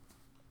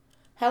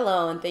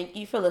Hello, and thank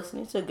you for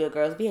listening to Good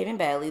Girls Behaving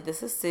Badly.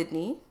 This is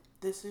Sydney.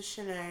 This is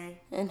Shanae.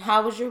 And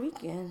how was your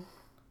weekend?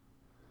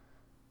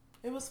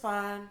 It was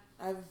fine.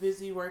 I have a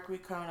busy work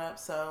week coming up,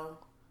 so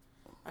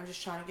I'm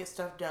just trying to get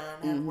stuff done.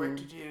 I have work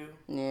to do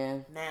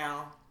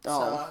now. Oh.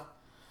 So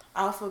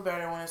I'll feel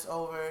better when it's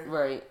over.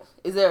 Right.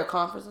 Is there a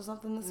conference or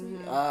something this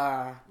week?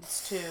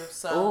 It's two,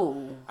 so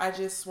Ooh. I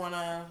just want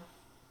to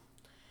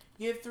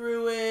get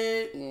through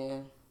it. Yeah.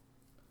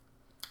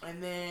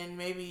 And then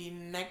maybe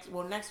next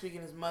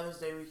weekend is Mother's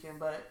Day weekend,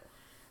 but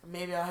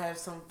maybe I'll have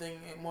something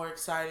more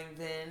exciting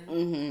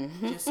then.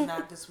 Just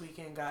not this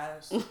weekend,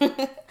 guys.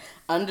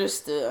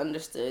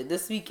 Understood.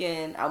 This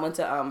weekend, I went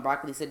to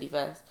Broccoli City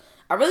Fest.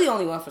 I really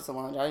only went for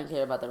Solange. I didn't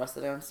care about the rest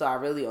of them, so I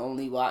really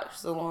only watched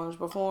Solange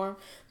perform.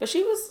 But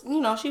she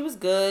was, she was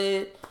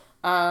good.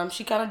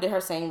 She kind of did her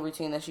same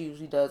routine that she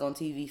usually does on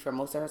TV for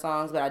most of her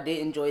songs, but I did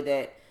enjoy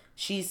that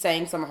she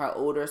sang some of her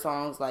older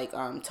songs, like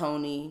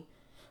Tony.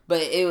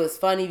 But it was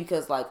funny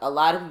because, like, a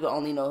lot of people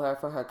only know her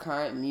for her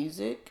current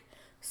music.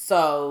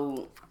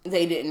 So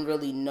they didn't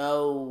really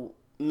know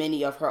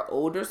many of her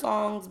older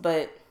songs.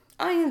 But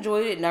I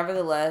enjoyed it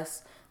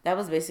nevertheless. That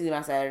was basically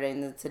my Saturday.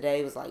 And then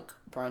today was, like,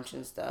 brunch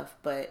and stuff.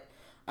 But,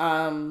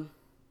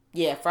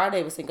 yeah,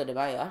 Friday was Cinco de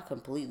Mayo. I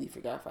completely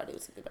forgot Friday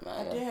was Cinco de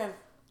Mayo. I did have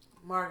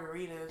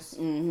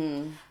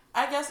margaritas.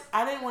 I guess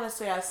I didn't want to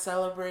say I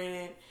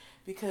celebrated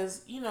because,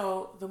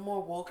 the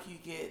more woke you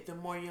get, the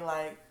more you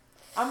like...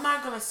 I'm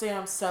not going to say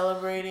I'm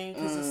celebrating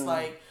because it's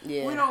like,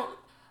 we don't,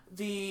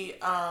 the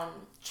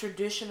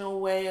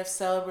traditional way of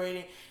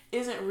celebrating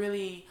isn't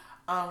really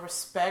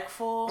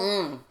respectful.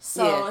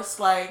 So it's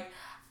like,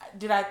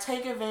 did I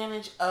take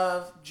advantage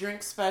of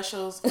drink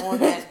specials on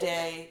that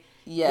day?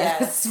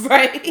 Yes.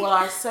 Right. Will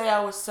I say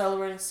I was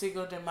celebrating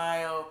Cinco de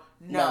Mayo?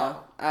 No.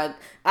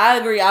 I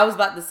agree. I was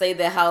about to say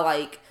that how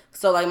like,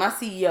 so like my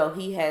CEO,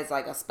 he has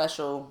like a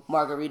special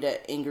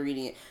margarita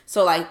ingredient.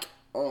 So like,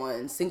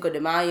 on Cinco de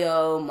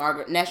Mayo,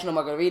 National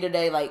Margarita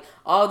Day, like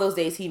all those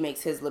days he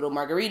makes his little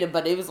margarita.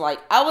 But it was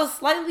like I was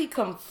slightly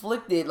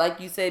conflicted,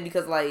 like you said,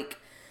 because like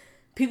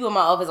people in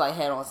my office like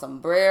had on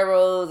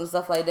sombreros and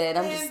stuff like that. And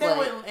I'm just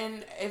like,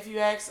 and if you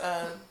ask,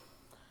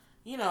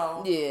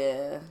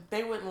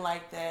 they wouldn't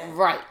like that,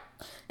 right?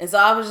 And so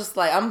I was just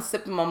like, I'm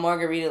sipping my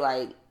margarita,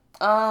 like.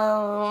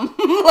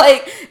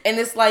 Like, and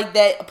it's like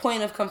that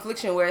point of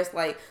confliction where it's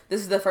like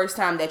this is the first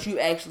time that you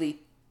actually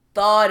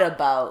thought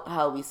about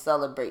how we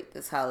celebrate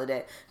this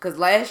holiday. Because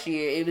last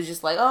year, it was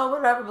just like, oh,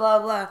 whatever, blah,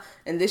 blah.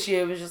 And this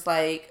year, it was just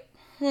like,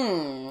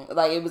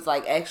 Like, it was,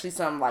 like, actually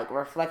some, like,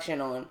 reflection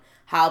on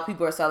how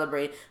people are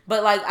celebrating.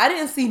 But, like, I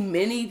didn't see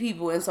many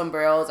people in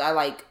sombreros. I,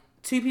 like,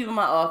 2 people in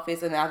my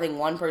office, and I think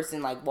 1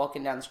 person, like,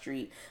 walking down the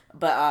street.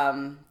 But,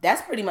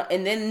 that's pretty much...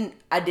 And then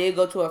I did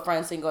go to a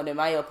friend's Cinco de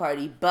Mayo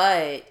party,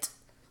 but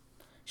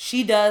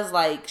she does,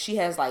 like... She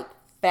has, like,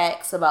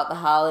 facts about the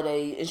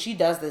holiday, and she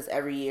does this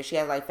every year. She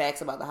has like facts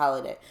about the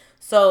holiday.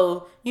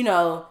 So,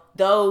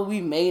 though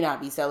we may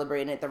not be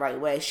celebrating it the right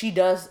way, she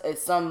does in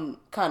some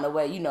kind of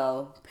way,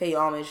 pay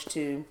homage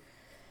to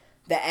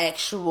the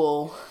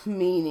actual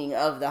meaning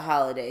of the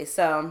holiday.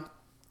 So,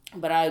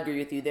 but I agree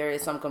with you. There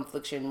is some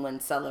confliction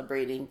when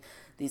celebrating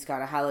these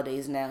kind of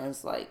holidays now.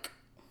 It's like,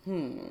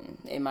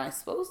 am I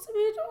supposed to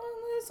be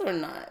doing this or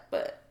not?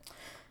 But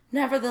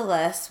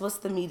nevertheless, what's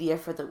the media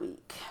for the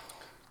week?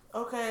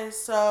 Okay,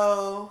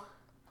 so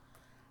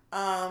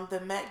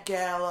the Met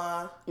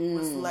Gala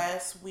was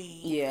last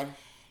week. Yeah.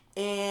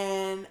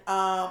 And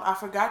I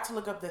forgot to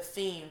look up the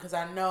theme because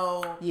I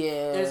know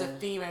there's a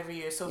theme every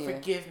year, so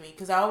forgive me.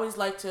 Because I always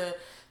like to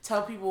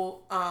tell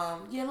people,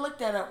 look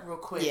that up real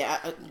quick. Yeah,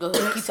 go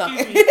ahead, keep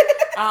talking.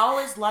 I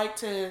always like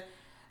to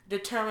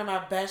determine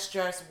my best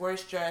dress,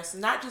 worst dress,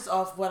 not just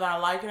off whether I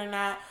like it or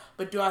not,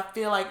 but do I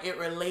feel like it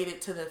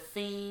related to the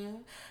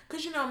theme?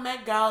 Because,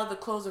 Met Gala, the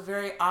clothes are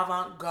very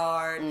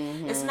avant-garde.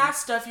 It's not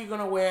stuff you're going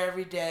to wear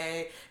every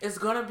day. It's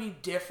going to be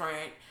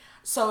different.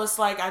 So it's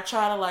like I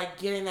try to, like,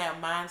 get in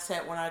that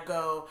mindset when I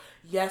go,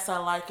 yes, I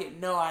like it.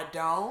 No, I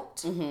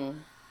don't.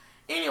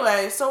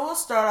 Anyway, so we'll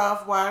start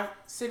off while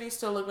Sydney's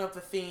still looking up the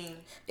theme.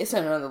 It's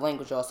in another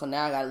language, y'all, so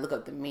now I got to look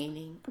up the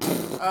meaning.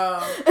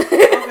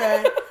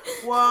 Okay.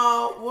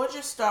 Well, we'll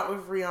just start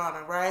with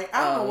Rihanna, right?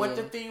 I don't know what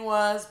the theme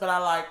was, but I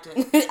liked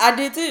it. I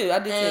did too.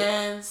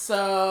 And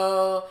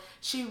so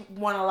she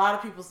won a lot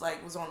of people's,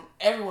 was on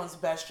everyone's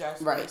best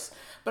dress list.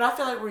 But I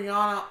feel like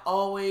Rihanna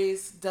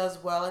always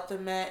does well at the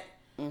Met,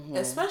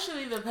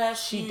 especially the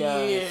past few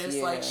years.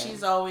 Yeah. Like,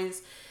 she's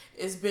always,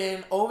 it's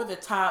been over the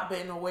top, but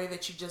in a way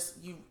that you just,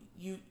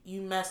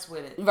 you mess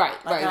with it.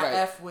 Right, like right.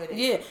 F with it.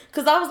 Yeah,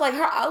 because I was like,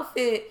 her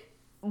outfit...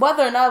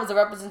 Whether or not it was a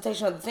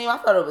representation of the team, I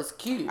thought it was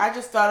cute. I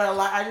just thought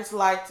I just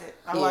liked it.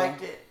 I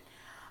liked it.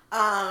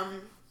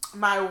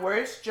 My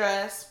worst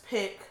dress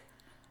pick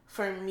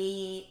for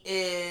me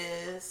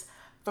is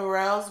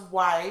Pharrell's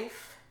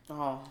Wife.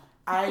 Oh.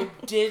 I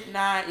did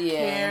not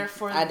care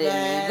for that. I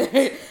didn't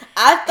either.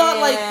 I thought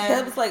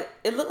that was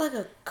it looked like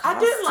a costume. I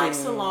didn't like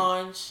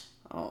Solange.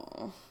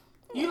 Oh.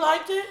 You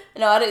liked it?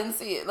 No, I didn't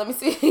see it. Let me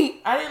see.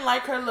 I didn't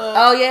like her look.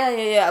 Oh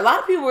yeah. A lot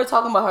of people were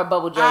talking about her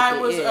bubble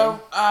jacket.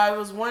 I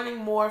was wanting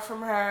more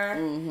from her,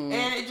 and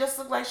it just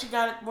looked like she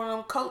got one of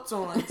them coats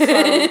on. So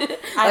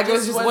like it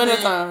was just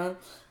wintertime.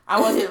 I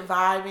wasn't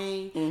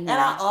vibing, and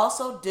I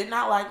also did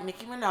not like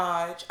Nicki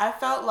Minaj. I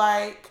felt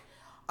like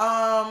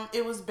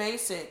it was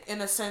basic in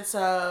the sense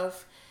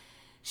of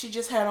she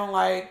just had on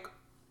like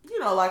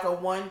a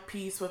one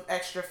piece with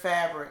extra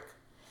fabric,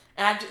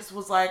 and I just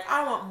was like,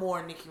 I want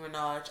more Nicki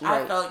Minaj.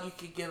 Right. I felt you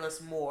could give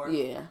us more.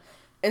 Yeah.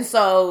 And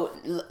so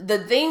the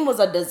theme was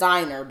a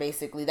designer,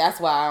 basically. That's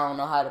why I don't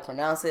know how to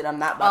pronounce it. I'm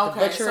not about to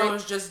butcher it. So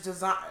it's just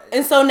design.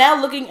 And so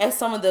now looking at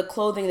some of the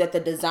clothing that the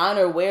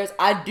designer wears,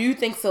 I do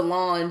think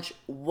Solange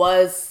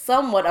was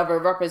somewhat of a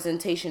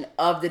representation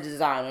of the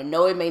designer.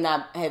 No, it may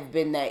not have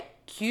been that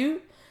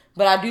cute,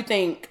 but I do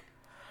think...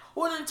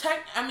 Well, then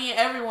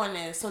everyone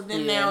is. So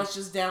then now it's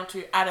just down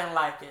to, I didn't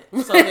like it.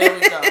 So there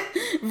we go.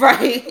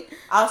 Right.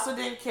 I also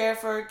didn't care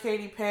for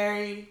Katy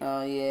Perry.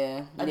 Oh,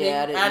 yeah. I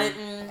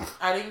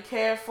didn't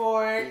care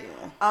for it.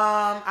 Yeah.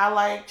 I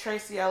like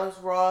Tracee Ellis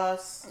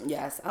Ross.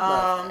 Yes, I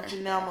love her.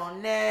 Janelle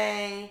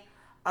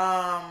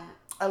Monáe.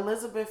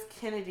 Elizabeth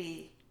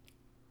Kennedy.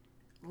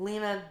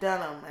 Lena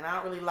Dunham. And I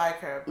don't really like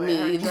her, but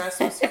her dress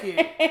was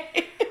cute.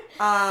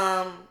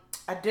 I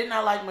did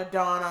not like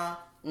Madonna.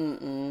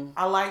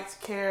 I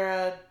liked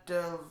Cara you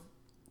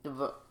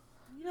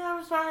know how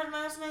to spell her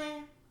last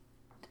name?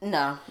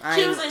 No,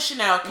 she was in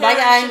Chanel.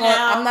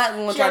 I'm not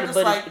going to try to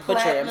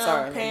butcher it. I'm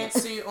sorry.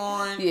 Pantsuit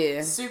on.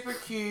 Yeah, super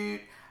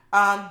cute.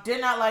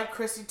 Did not like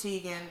Chrissy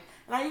Teigen,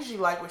 and I usually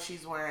like what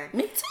she's wearing.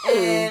 Me too.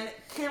 And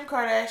Kim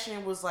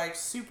Kardashian was like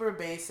super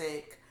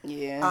basic.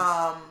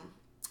 Yeah.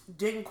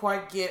 Didn't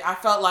quite get. I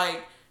felt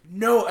like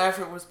no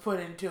effort was put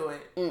into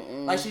it.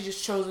 Like she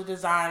just chose a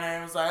designer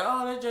and was like,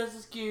 "Oh, that dress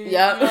is cute."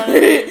 Yeah, you know what I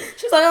mean?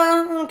 She's like,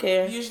 "Oh, I don't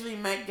care." Usually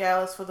Met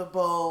Galas for the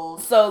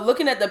bold. So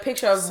looking at the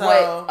picture of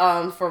what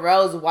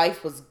Pharrell's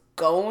wife was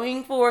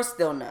going for,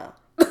 still no.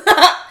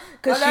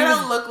 Because they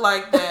don't look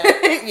like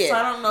that. Yeah. So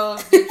I don't know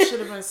if it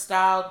should have been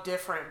styled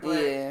different. But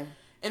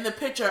in the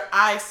picture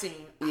I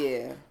seen,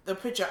 the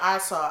picture I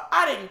saw,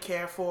 I didn't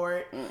care for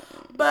it.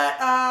 But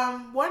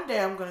one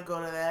day I'm gonna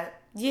go to that.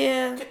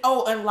 Yeah.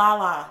 Oh, and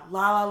Lala.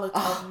 Lala looked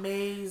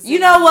amazing. You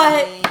know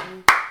what?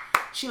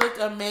 She looked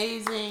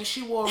amazing.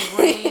 She wore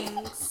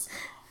rings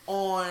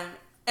on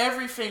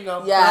every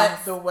finger but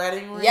the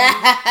wedding ring. Yeah.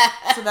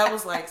 So that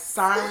was like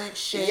silent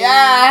shade.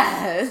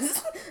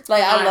 Yes.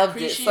 Like I loved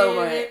it so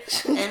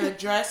much. And the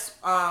dress,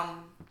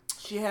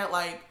 she had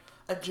like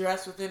a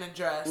dress within a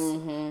dress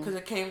because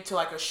it came to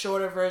like a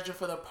shorter version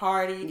for the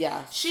party.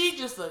 Yeah, she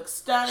just looked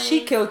stunning.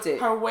 She killed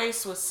it. Her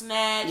waist was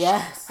snatched.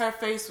 Yes, her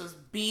face was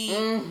beat.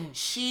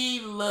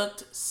 She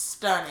looked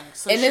stunning.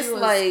 So and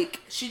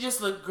she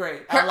just looked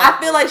great. I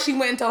feel like she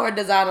went into her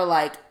designer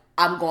like,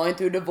 I'm going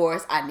through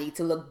divorce. I need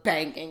to look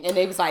banging, and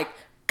they was like,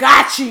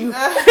 got you. So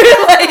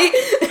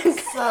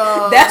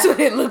that's what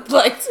it looked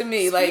like to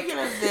me. Speaking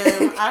of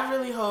them, I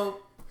really hope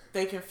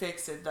they can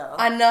fix it though.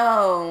 I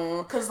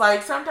know. Cause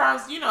like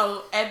sometimes,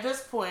 at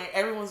this point,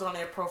 everyone's on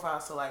their profile.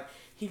 So like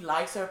he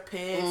likes her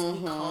pics,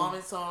 he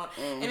comments on,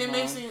 and it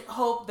makes me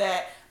hope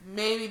that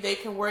maybe they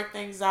can work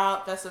things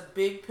out. That's a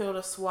big pill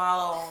to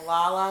swallow on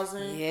Lala's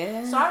end.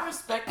 Yeah. So I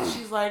respect that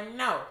she's like,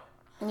 no.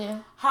 Yeah.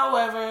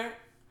 However,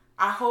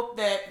 I hope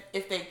that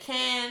if they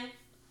can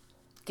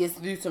get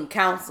to do some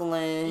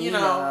counseling.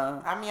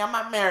 I'm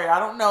not married. I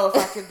don't know if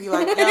I could be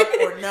like yep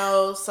or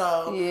no.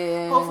 So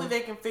hopefully they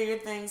can figure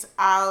things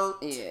out.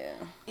 Yeah.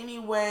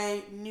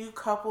 Anyway, new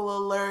couple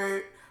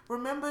alert.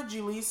 Remember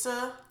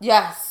Julissa?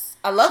 Yes.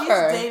 I love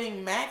her. She's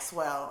dating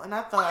Maxwell. And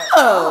I thought,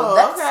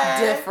 that's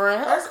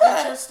different. That's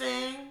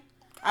interesting.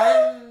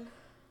 How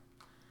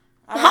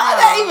did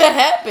that even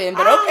happen?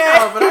 But I don't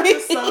know, but I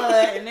just saw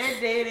that and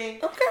they're dating.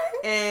 Okay.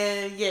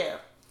 And yeah.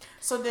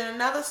 So then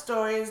another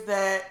story is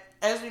that,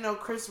 as we know,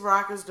 Chris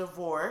Rock is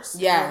divorced.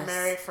 Yes. They were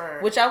married for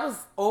which I was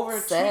over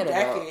 2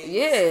 decades.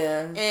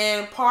 Yeah.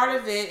 And part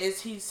of it is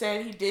he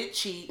said he did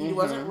cheat. He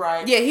wasn't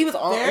right. Yeah, he was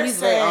honest. He's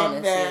very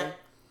honest. That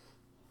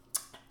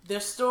their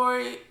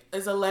story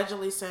is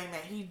allegedly saying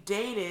that he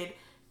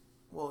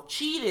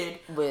cheated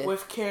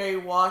with Kerry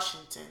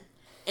Washington.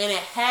 And it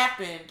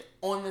happened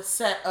on the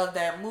set of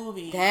that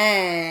movie.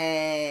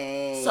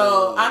 Dang.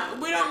 So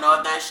we don't know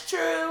if that's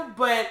true,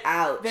 but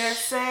ouch. They're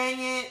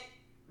saying it.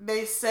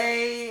 They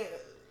say...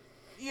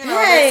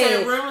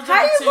 hey,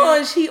 how you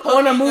going to cheat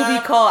on a movie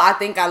called I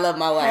Think I Love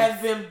My Wife?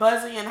 Have been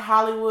buzzing in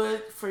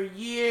Hollywood for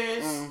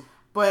years,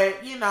 but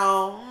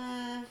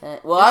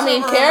well, I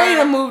mean, Carrie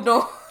done moved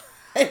on.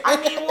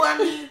 I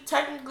mean,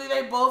 technically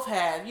they both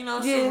have.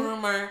 It's a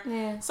rumor.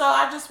 Yeah. So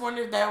I just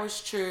wonder if that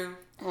was true.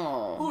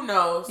 Oh. Who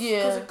knows?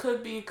 Yeah, because it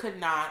could be, could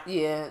not.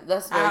 Yeah,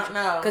 that's very I don't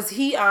know. Because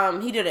he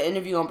did an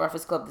interview on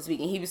Breakfast Club this week,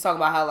 and he was talking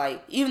about how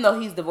like even though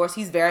he's divorced,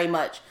 he's very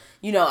much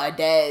a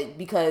dad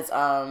because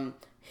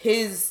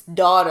his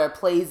daughter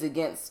plays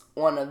against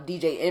one of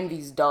DJ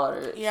Envy's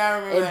daughters I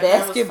remember in that.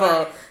 basketball. That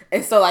was funny.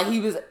 And so, like, he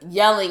was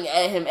yelling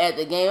at him at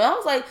the game. And I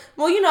was like,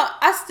 well,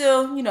 I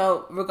still,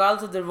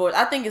 regardless of the divorce,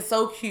 I think it's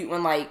so cute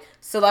when, like,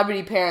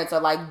 celebrity parents are,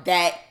 like,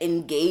 that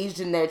engaged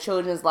in their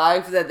children's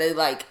lives that they're,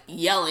 like,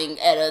 yelling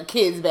at a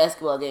kid's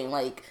basketball game.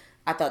 Like,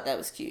 I thought that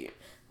was cute.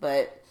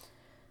 But,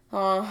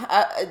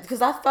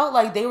 because I felt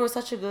like they were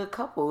such a good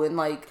couple. And,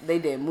 like, they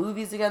did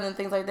movies together and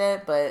things like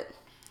that. But,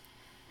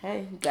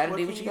 hey, you gotta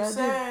do what you gotta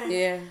do.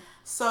 Yeah.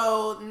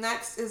 So,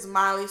 next is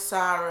Miley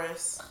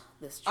Cyrus.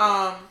 That's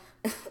true.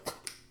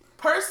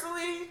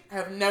 Personally,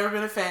 have never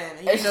been a fan.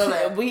 And you know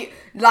that.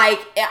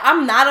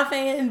 I'm not a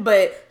fan,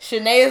 but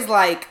Shanae is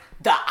like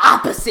the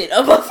opposite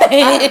of a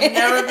fan. I've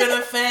never been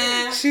a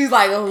fan. She's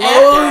like, loathes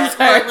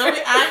her.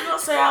 I ain't gonna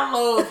say I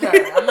loathe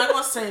her. I'm not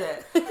gonna say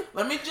that.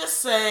 Let me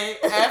just say,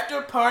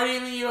 after Party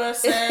in the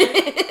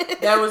USA,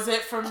 that was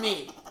it for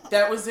me.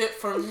 That was it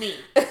for me,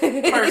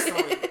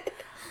 personally.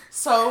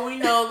 So, we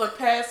know the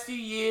past few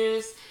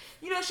years,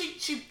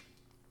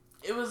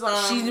 it was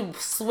she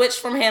switched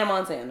from Hannah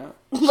Montana.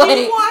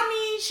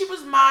 She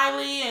was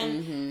Miley,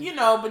 and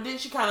but then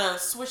she kind of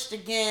switched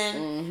again,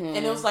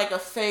 and it was like a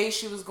phase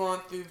she was going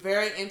through,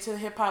 very into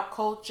hip hop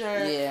culture.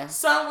 Yeah,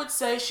 some would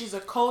say she's a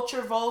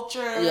culture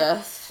vulture.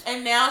 Yes,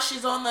 and now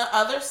she's on the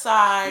other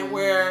side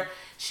where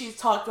she's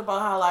talked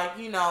about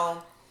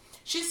how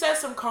she said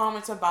some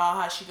comments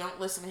about how she don't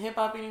listen to hip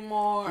hop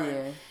anymore. Yeah.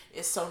 And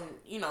it's so,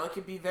 it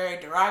could be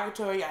very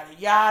derogatory, yada,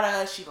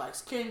 yada. She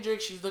likes Kendrick.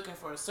 She's looking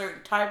for a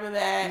certain type of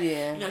that.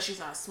 Yeah. She's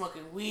not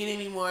smoking weed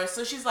anymore.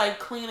 So she's, like,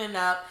 cleaning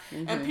up.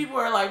 And people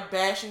are, like,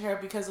 bashing her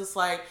because it's,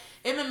 like,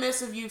 in the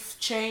midst of you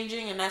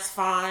changing, and that's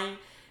fine,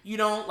 you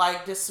don't,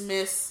 like,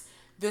 dismiss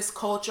this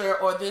culture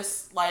or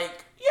this,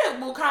 like,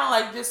 kind of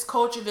like this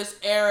culture, this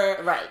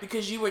era. Right.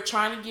 Because you were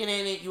trying to get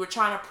in it. You were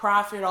trying to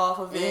profit off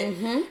of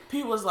it.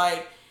 People was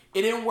like,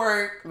 it didn't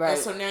work, right? And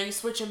so now you're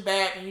switching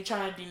back and you're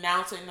trying to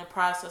denounce it in the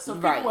process. So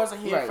people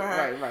wasn't here for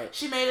her. Right.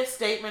 She made a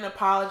statement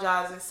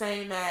apologizing,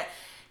 saying that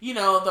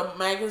the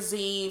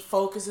magazine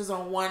focuses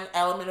on one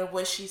element of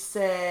what she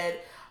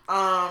said.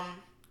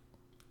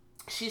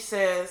 She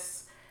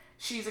says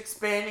she's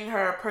expanding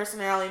her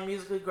personality and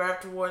musically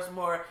gravitate towards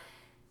more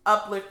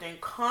uplifting,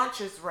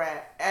 conscious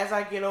rap. As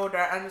I get older,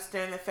 I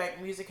understand the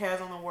effect music has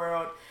on the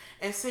world.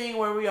 And seeing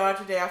where we are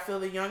today, I feel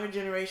the younger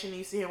generation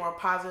needs to hear more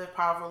positive,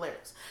 powerful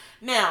lyrics.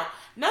 Now,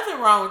 nothing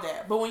wrong with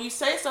that. But when you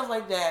say stuff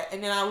like that,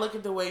 and then I look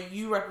at the way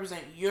you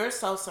represent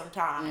yourself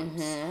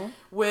sometimes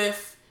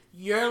with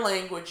your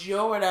language,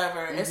 your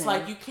whatever, it's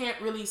like you can't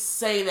really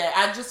say that.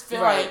 I just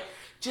feel like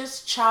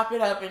just chop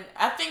it up. And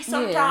I think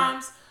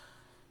sometimes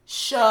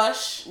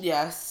shush.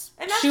 Yes.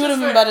 And that's she would have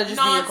been better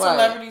just being quiet.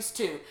 Non-celebrities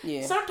too.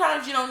 Yeah.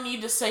 Sometimes you don't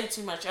need to say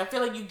too much. I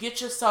feel like you get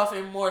yourself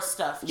in more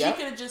stuff. Yep.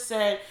 She could have just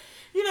said,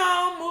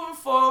 moving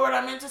forward,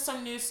 I'm into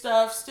some new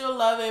stuff, still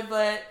love it,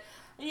 but,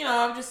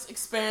 I'm just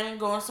expanding,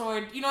 going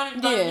somewhere. You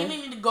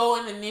need to go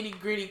in the nitty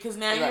gritty because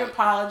now you're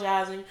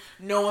apologizing.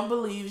 No one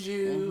believes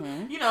you.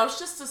 It's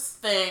just this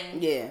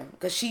thing. Yeah,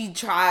 because she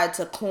tried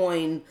to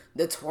coin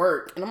the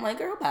twerk. And I'm like,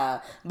 girl, bye.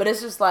 But it's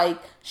just like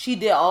she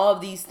did all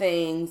of these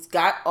things,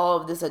 got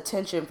all of this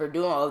attention for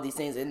doing all of these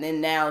things. And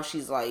then now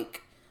she's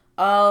like,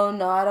 oh,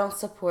 no, I don't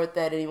support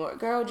that anymore.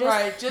 Girl,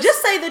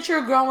 just say that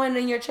you're growing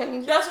and you're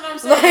changing. That's what I'm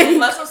saying.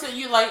 That's what I'm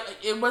saying.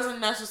 It wasn't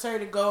necessary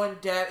to go in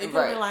depth. It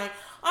could be like,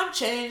 I'm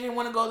changing,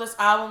 want to go this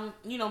album,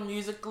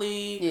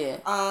 musically. Yeah.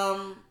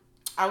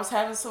 I was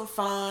having some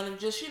fun and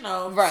just, seeing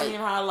how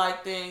I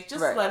like things.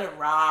 Just let it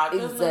rock.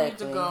 There's no need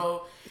to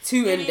go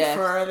too in depth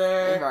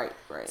further.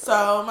 Right.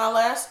 So my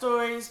last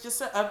story is just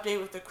an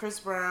update with the Chris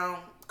Brown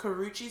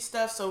Karrueche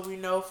stuff. So we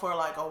know for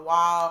like a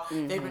while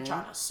they've been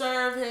trying to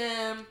serve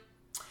him.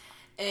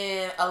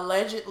 And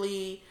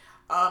allegedly,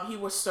 he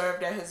was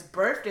served at his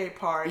birthday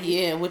party.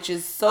 Yeah, which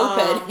is so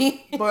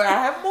petty. But I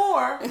have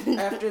more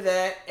after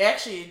that.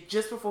 Actually,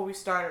 just before we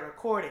started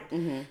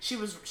recording,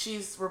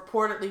 she's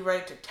reportedly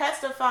ready to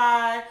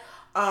testify.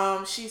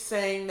 She's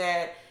saying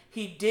that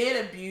he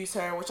did abuse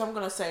her, which I'm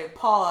gonna say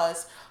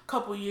pause. A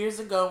couple years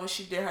ago when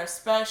she did her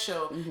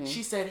special,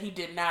 she said he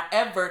did not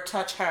ever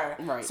touch her.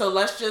 Right. So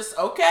let's just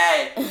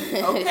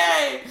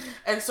okay.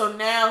 And so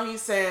now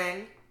he's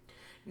saying.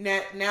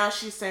 Now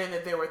she's saying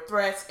that there were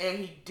threats and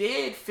he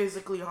did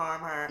physically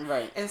harm her.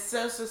 Right. And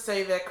says to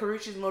say that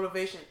Karrueche's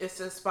motivation is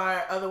to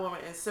inspire other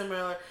women in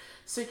similar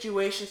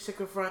situations to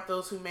confront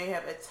those who may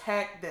have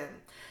attacked them.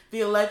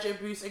 The alleged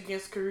abuse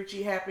against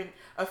Karrueche happened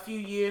a few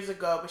years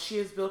ago, but she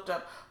has built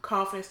up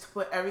confidence to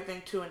put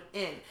everything to an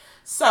end.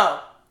 So,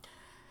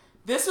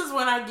 this is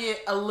when I get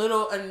a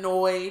little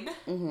annoyed.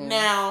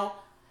 Now,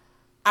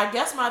 I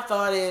guess my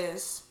thought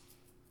is,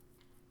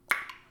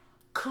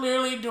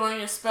 clearly during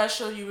your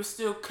special you were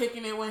still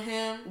kicking it with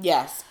him.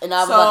 Yes. And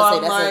I was about to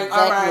say that's like,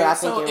 exactly what I think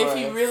so it was. if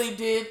he really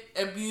did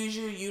abuse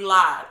you, you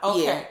lied.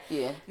 Okay.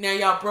 Yeah. Now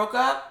y'all broke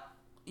up.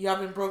 Y'all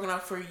been broken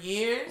up for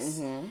years.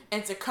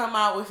 And to come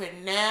out with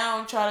it now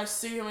and try to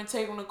sue him and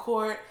take him to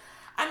court.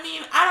 I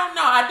mean,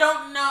 I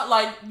don't know.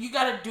 Like, you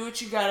gotta do what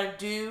you gotta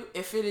do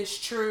if it is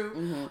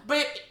true.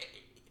 But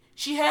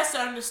she has to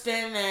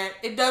understand that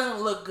it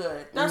doesn't look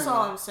good. That's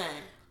all I'm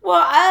saying.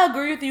 Well, I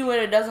agree with you when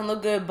it doesn't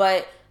look good,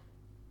 but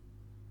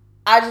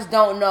I just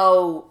don't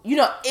know,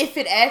 if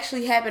it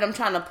actually happened. I'm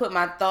trying to put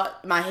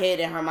my head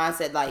in her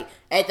mindset. Like,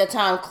 at the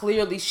time,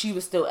 clearly she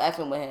was still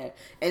effing with him.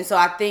 And so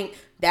I think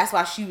that's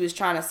why she was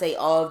trying to say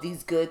all of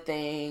these good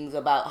things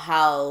about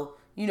how,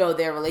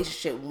 their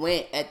relationship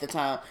went at the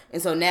time.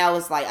 And so now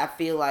it's like, I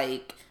feel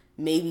like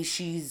maybe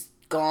she's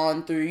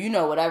gone through,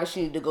 whatever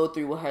she needed to go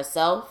through with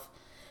herself.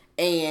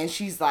 And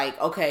she's like,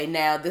 okay,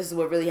 now this is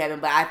what really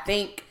happened. But I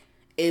think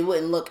it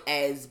wouldn't look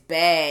as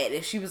bad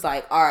if she was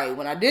like, all right,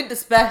 when I did the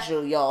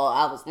special, y'all,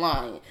 I was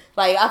lying.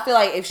 Like, I feel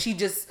like if she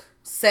just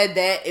said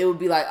that, it would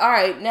be like, all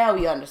right, now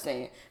we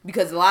understand.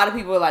 Because a lot of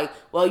people are like,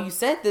 well, you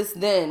said this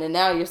then, and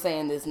now you're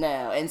saying this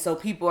now. And so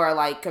people are,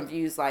 like,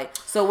 confused, like,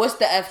 so what's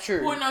the F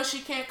true? Well, no, she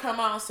can't come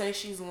out and say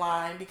she's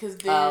lying, because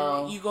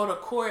then you go to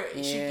court,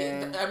 and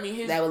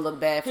that would look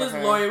bad for her.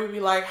 His lawyer would be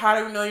like, how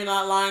do we know you're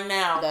not lying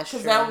now? That's true.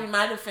 Because that would be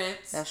my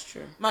defense. That's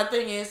true. My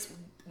thing is,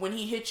 when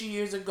he hit you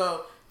years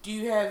ago, do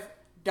you have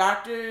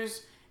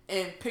doctors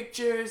and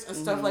pictures and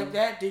stuff like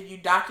that? Did you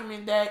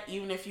document that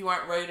even if you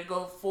weren't ready to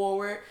go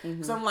forward?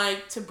 Because I'm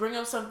like, to bring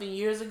up something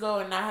years ago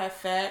and not have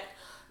fact,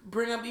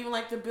 bring up even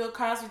like the Bill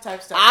Cosby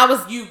type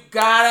stuff. You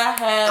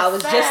gotta have I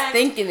was fact just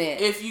thinking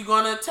it. If you're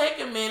gonna take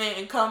a minute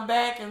and come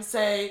back and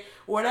say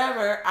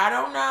whatever, I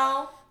don't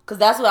know. Because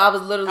that's what I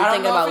was literally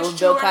thinking about with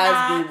Bill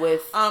Cosby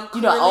with,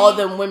 clearly, all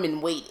them women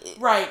waited.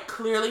 Right.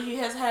 Clearly he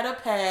has had a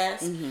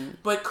past,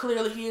 but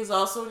clearly he is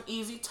also an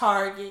easy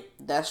target.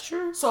 That's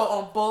true. So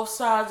on both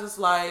sides, it's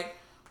like,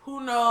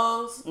 who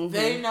knows?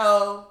 They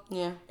know.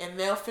 Yeah. And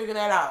they'll figure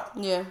that out.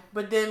 Yeah.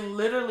 But then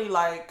literally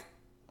like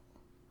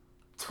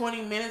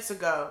 20 minutes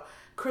ago,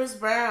 Chris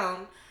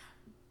Brown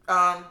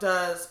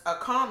does a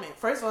comment.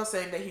 First of all,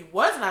 saying that he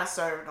was not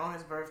served on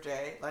his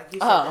birthday. Like, he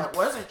said that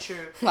wasn't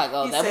true. He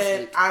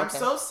said, I'm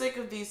so sick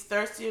of these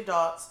thirsty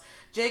adults.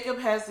 Jacob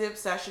has the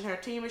obsession. Her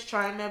team is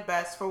trying their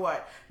best for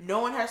what?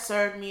 No one has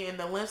served me, and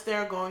the lengths they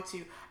are going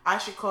to, I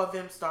should call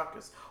them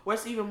stalkers.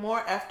 What's even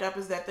more effed up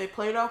is that they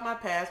played off my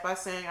past by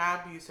saying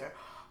I abused her.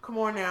 Come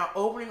on now,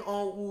 opening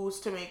old wounds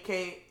to make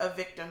Kate a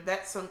victim.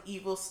 That's some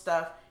evil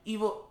stuff.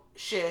 Evil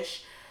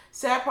shish.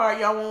 Sad part,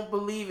 y'all won't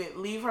believe it.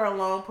 Leave her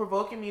alone,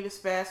 provoking me to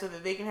spaz so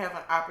that they can have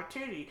an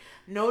opportunity.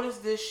 Notice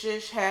this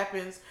shish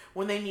happens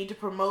when they need to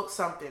promote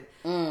something.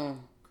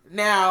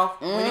 Now,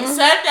 when he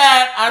said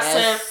that, I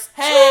said,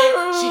 hey,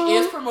 true. She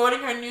is promoting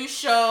her new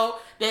show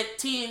that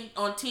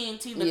on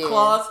TNT, the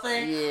Claws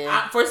thing.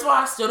 Yeah. First of all,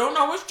 I still don't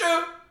know what's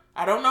true.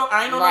 I don't know.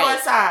 I ain't on the right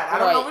side. I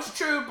don't know what's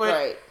true,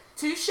 but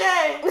touche.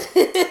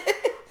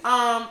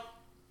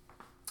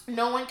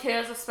 No one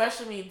cares,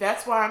 especially me.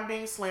 That's why I'm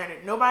being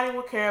slandered. Nobody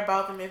will care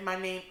about them if my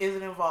name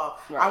isn't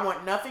involved. Right. I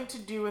want nothing to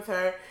do with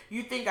her.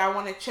 You think I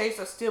want to chase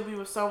or still be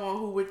with someone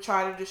who would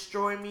try to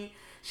destroy me?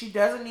 She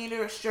doesn't need a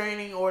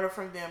restraining order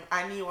from them.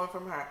 I need one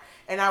from her.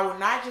 And I will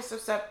not just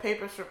accept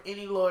papers from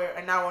any lawyer,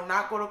 and I will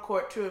not go to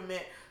court to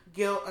admit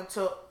guilt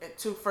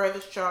to further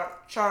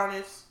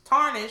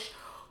tarnish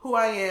who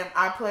I am.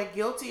 I pled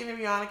guilty in the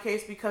Rihanna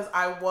case because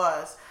I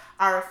was.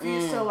 I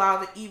refuse to allow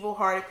the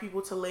evil-hearted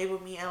people to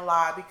label me and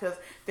lie because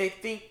they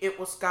think it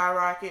will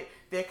skyrocket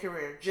their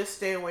career. Just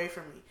stay away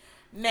from me.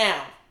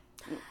 Now,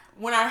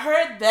 when I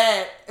heard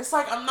that, it's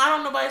like I'm not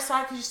on nobody's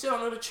side because you still don't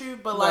know the truth,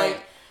 but like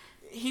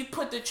he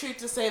put the truth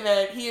to say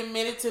that he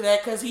admitted to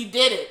that because he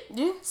did it.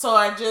 Yeah. So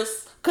I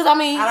just... Because, I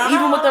mean,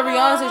 even with the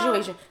Rihanna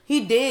situation,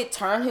 he did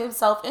turn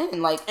himself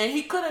in. And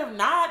he could have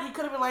not. He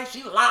could have been like,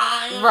 she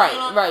lying.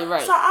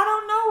 Right. So I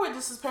don't know where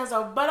this is pans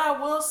out. But I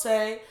will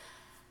say...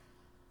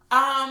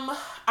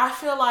 I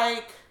feel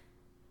like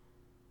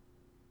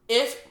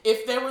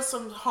if there was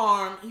some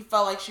harm, he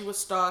felt like she was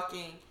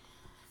stalking.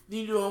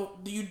 You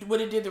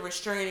would have did the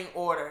restraining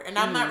order, and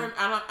I'm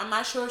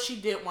not sure if she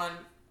did one.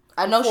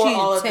 I know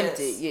she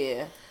attempted,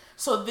 yeah.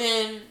 So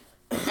then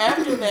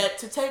after that,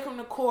 to take him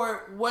to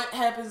court, what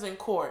happens in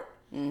court?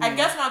 I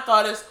guess my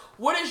thought is,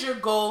 what is your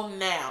goal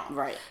now?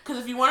 Right. Because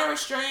if you want a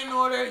restraining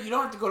order, you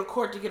don't have to go to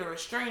court to get a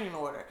restraining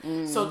order.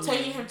 So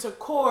taking him to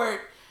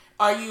court.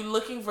 Are you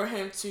looking for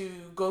him to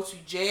go to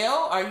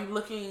jail? Are you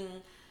looking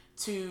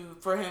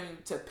for him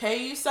to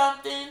pay you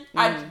something?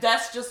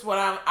 That's just what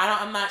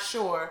I'm not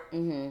sure.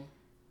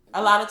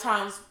 A lot of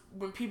times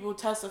when people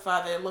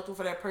testify, they're looking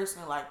for that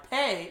person to like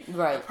pay.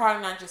 Right. They're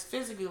probably not just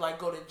physically like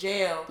go to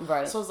jail.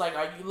 Right. So it's like,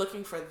 are you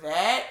looking for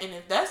that? And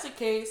if that's the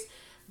case,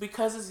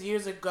 because it's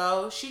years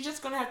ago, she's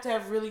just gonna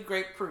have really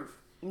great proof.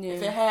 Yeah.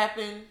 If it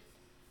happened,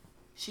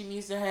 she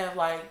needs to have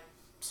like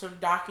some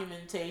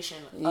documentation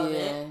of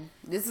it.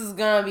 This is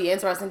gonna be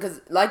interesting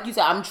because, like you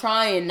said, I'm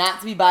trying not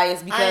to be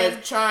biased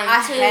because I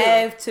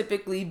have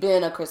typically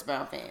been a Chris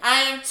Brown fan.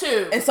 I am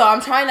too, and so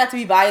I'm trying not to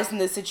be biased in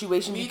this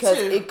situation because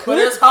it could. But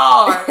it's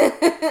hard.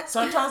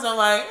 Sometimes I'm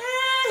like,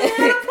 he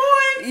had a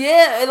point.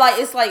 Yeah,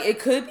 it's like it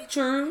could be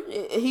true.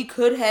 He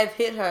could have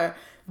hit her,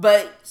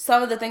 but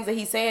some of the things that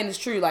he's saying is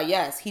true. Like,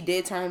 yes, he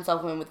did turn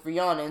himself in with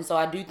Rihanna, and so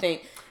I do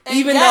think. And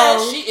even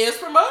though she is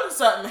promoting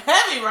something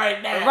heavy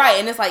right now. Right,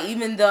 and it's like,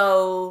 even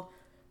though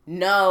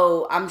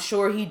no, I'm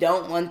sure he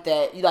don't want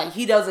that. Like,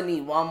 he doesn't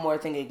need one more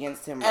thing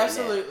against him right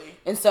Absolutely. now.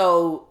 And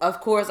so, of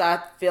course,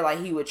 I feel like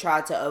he would try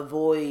to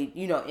avoid,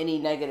 any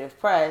negative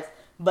press.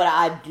 But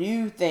I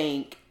do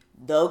think,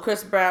 though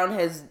Chris Brown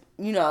has,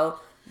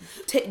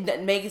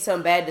 making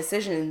some bad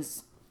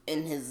decisions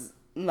in his,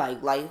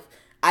 life,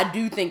 I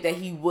do think that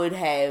he would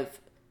have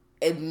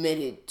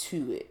admitted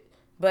to it.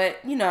 But,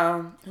 who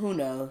knows? Who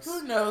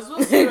knows?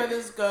 We'll see where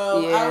this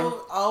goes. Yeah. I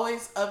will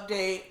always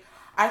update.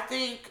 I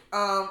think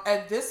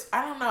at this,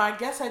 I don't know, I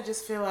guess I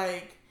just feel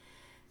like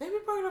they've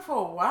been breaking up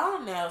for a while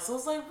now. So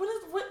it's like,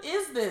 what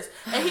is this?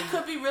 And he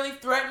could be really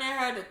threatening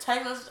her to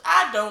text us.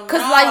 I don't know.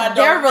 Because,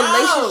 their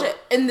relationship,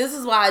 and this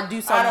is why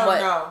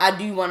I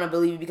do want to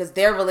believe, because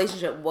their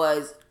relationship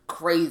was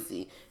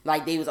crazy.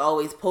 Like, they was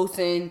always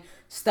posting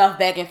stuff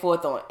back and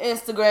forth on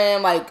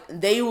Instagram. Like,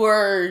 they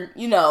were,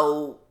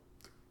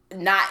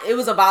 it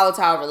was a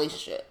volatile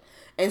relationship.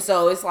 And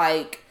so it's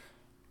like,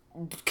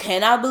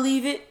 can I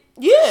believe it?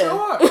 Yeah.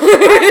 Sure.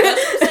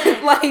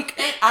 That's what I'm saying.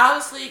 And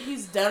obviously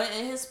he's done it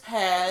in his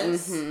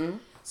past. Mm-hmm.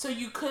 So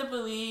you could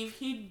believe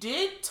he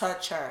did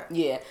touch her.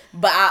 Yeah.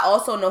 But I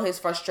also know his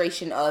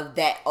frustration of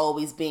that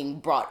always being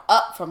brought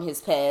up from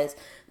his past,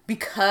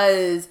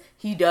 because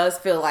he does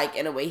feel like,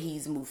 in a way,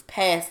 he's moved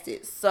past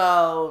it.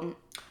 So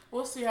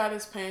we'll see how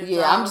this pans out.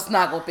 Yeah, I'm just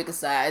not going to pick a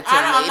side.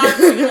 I'm not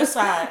picking a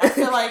side. I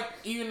feel like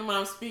even when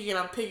I'm speaking,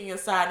 I'm picking a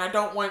side, and I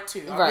don't want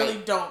to. I really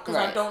don't, because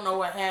I don't know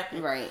what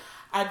happened. Right.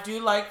 I do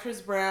like Chris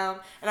Brown,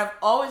 and I've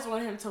always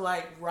wanted him to,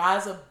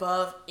 rise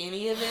above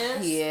any of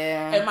this.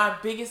 Yeah. And my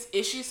biggest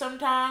issue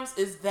sometimes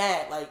is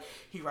that,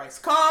 he writes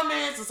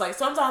comments. It's like,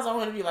 sometimes I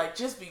want to be like,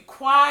 just be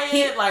quiet.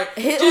 Just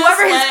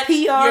whoever let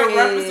his PR your is,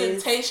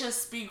 representation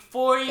speak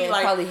for you.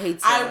 Probably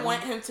hates him. I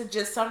want him to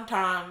just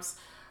sometimes,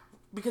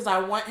 because I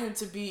want him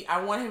to win.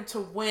 I want him to,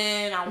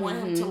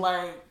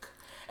 and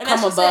come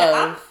that's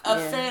above. I'm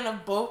a fan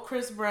of both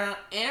Chris Brown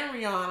and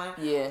Rihanna.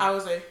 Yeah. I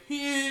was a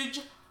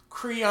huge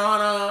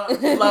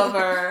Rihanna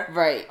lover.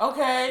 Right.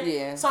 Okay?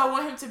 Yeah. So I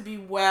want him to be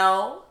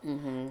well,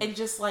 and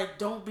just,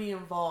 don't be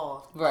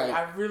involved. Right.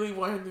 I really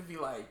want him to be,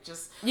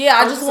 just... Yeah,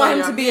 I just want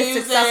him to be a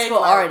successful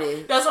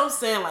artist. That's what I'm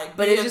saying,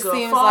 but it just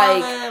seems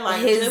father,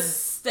 like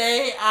just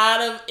stay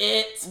out of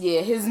it.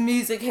 Yeah, his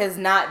music has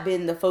not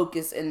been the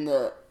focus in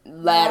the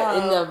in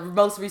the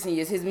most recent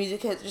years. His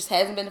music just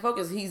hasn't been the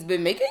focus. He's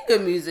been making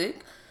good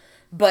music,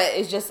 but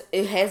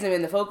it hasn't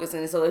been the focus,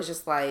 and so it's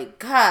just like,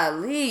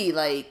 golly,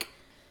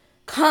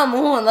 come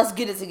on, let's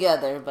get it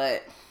together.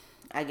 But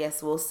I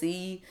guess we'll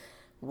see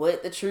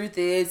what the truth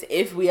is,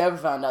 if we ever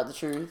found out the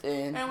truth.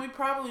 And we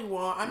probably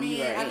won't. I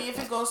mean,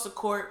 if it goes to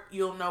court,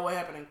 you'll know what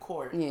happened in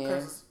court. Yeah.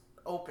 Because it's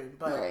open.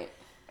 But right.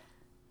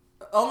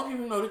 Only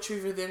people who know the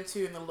truth are them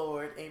too, and the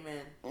Lord.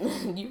 Amen.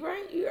 You're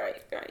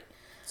right.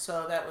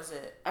 So that was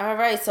it. All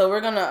right, so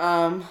we're going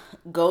to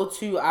go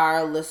to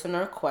our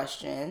listener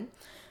question.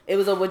 It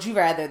was a would you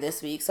rather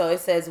this week. So it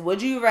says,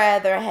 would you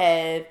rather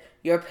have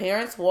your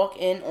parents walk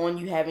in on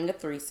you having a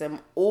threesome,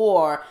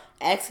 or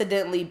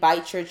accidentally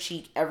bite your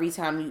cheek every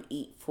time you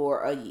eat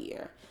for a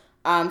year?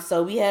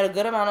 So we had a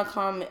good amount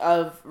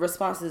of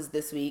responses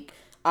this week.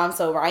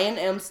 So Ryan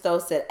M. Stowe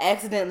said,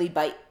 accidentally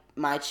bite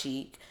my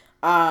cheek.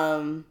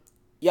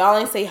 Y'all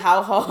ain't say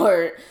how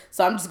hard,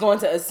 so I'm just going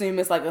to assume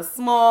it's like a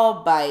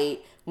small bite,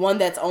 one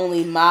that's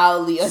only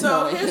mildly annoying.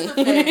 So here's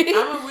the thing.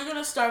 We're going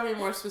to start being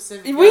more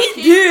specific. We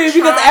do,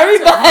 because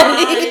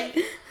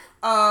everybody...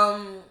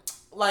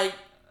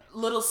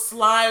 little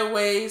sly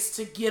ways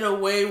to get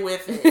away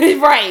with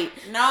it. Right.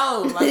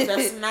 No,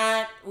 that's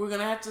not... We're going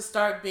to have to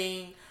start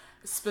being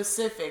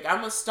specific. We're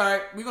going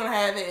to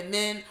have it, and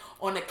then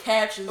on the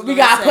captions... We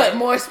got to put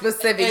more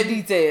specific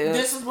details.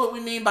 This is what we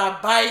mean by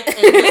bite, and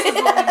this is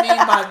what we mean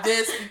by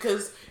this,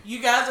 because you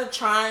guys are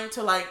trying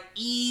to,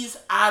 ease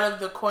out of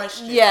the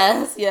question.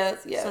 Yes.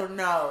 So,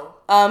 no.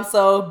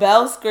 So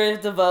Belle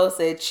Scriv DeVoe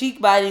said, cheek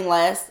biting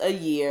lasts a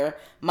year.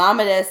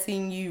 Mama that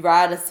seen you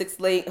ride a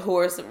 6-legged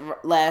horse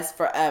lasts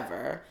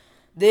forever.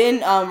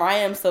 Then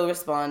Ryan so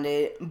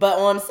responded, but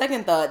on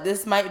second thought,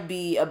 this might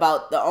be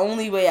about the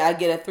only way I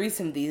get a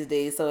threesome these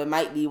days, so it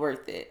might be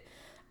worth it.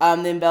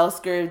 Then Belle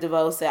Scriv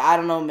DeVoe said, I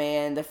don't know,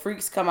 man. The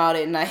freaks come out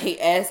at night,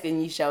 ask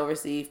and you shall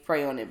receive.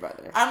 Pray on it,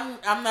 brother.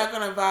 I'm not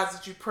going to advise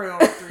that you pray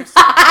on a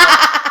threesome.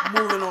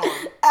 Moving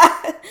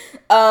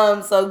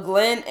on. So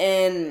Glenn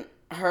in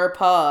her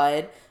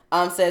pod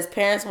says,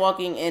 parents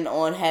walking in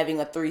on having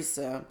a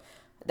threesome.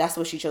 That's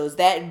what she chose.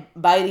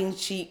 That biting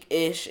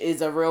cheek-ish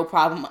is a real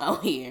problem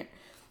out here.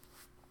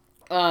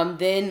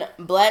 Then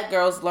Black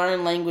Girls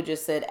Learn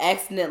Languages said,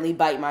 accidentally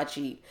bite my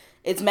cheek.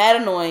 It's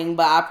mad annoying,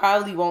 but I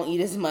probably won't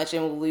eat as much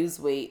and will lose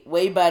weight.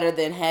 Way better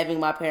than having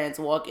my parents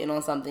walk in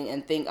on something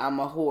and think I'm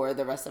a whore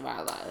the rest of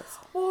our lives.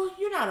 Well,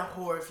 You're not a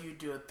whore if you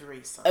do a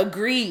threesome.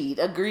 Agreed.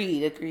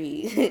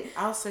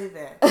 I'll say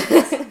that.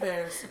 That's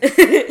embarrassing.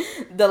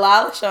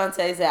 Delilah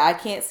Shante said, I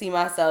can't see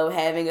myself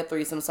having a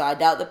threesome, so I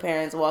doubt the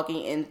parents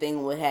walking in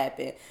thing would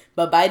happen.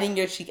 But biting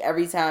your cheek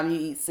every time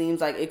you eat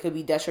seems like it could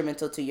be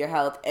detrimental to your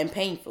health and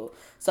painful.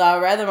 So I'd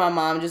rather my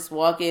mom just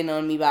walk in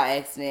on me by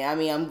accident. I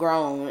mean, I'm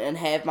grown and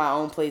have my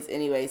own place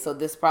anyway, so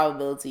this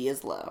probability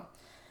is low.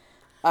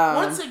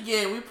 Once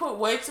again, we put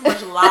way too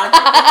much logic into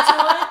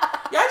it.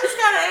 Y'all just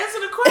gotta answer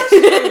the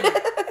question.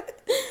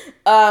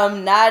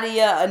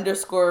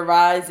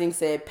 Nadia_rising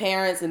said,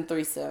 parents and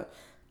threesome.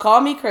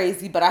 Call me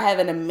crazy, but I have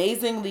an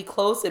amazingly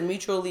close and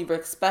mutually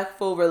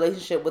respectful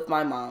relationship with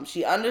my mom.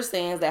 She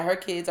understands that her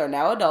kids are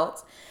now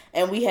adults,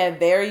 and we have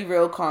very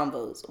real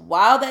convos.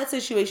 While that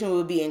situation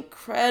would be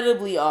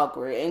incredibly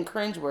awkward and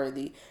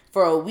cringeworthy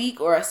for a week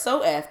or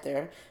so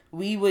after,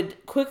 we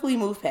would quickly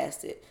move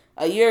past it.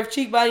 A year of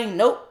cheek biting?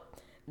 Nope.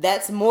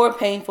 That's more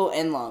painful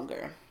and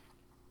longer.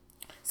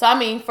 So, I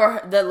mean,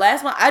 for the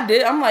last one,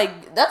 I'm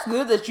like, that's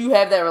good that you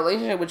have that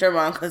relationship with your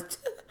mom, because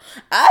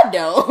I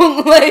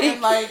don't.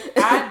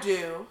 I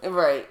do.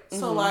 Right.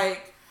 So,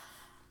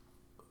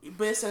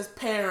 but it says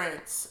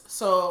parents.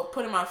 So,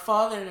 putting my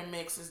father in the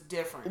mix is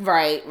different.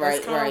 Right.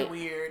 It's kind of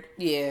weird.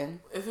 Yeah.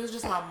 If it was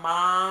just my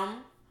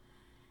mom,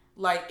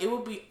 it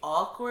would be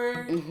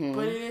awkward,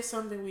 but it is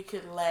something we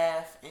could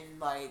laugh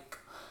and,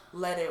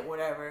 let it,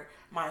 whatever.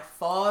 My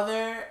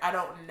father, I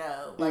don't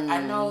know.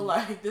 I know,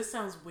 this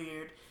sounds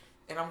weird,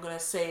 and I'm going to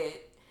say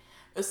it.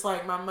 It's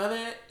my mother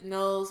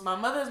knows, my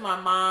mother's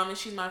my mom, and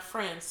she's my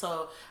friend,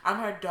 so I'm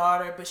her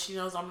daughter, but she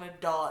knows I'm an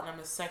adult, and I'm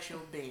a sexual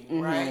being,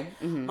 right?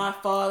 My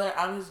father,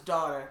 I'm his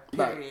daughter,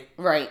 period.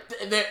 Right.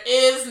 There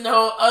is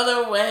no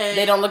other way.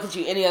 They don't look at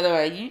you any other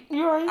way.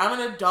 You're right. I'm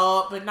an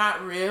adult, but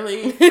not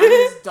really. I'm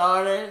his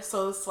daughter,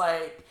 so it's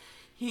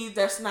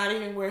that's not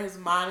even where his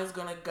mind is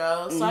gonna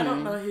go. So I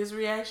don't know his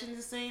reaction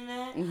to seeing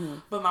that.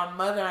 But my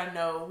mother, I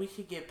know we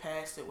could get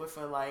past it with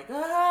her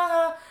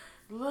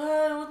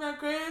wasn't that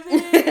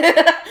crazy?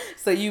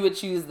 So you would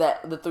choose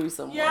the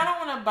threesome one. Yeah, I don't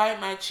want to bite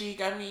my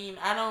cheek. I mean,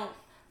 I don't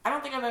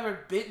think I've ever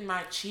bitten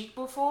my cheek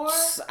before.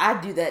 I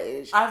do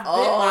that I've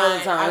all the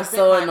time. I've it's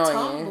so bit my annoying.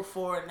 tongue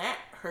before, and that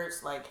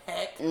hurts like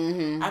heck.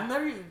 I've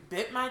never even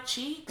bit my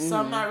cheek, so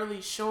I'm not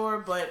really sure.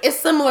 But it's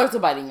similar to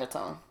biting your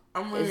tongue.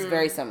 It's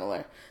very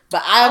similar.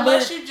 But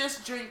unless you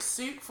just drink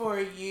soup for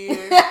a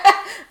year.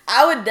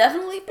 I would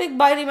definitely pick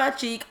biting my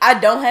cheek. I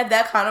don't have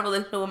that kind of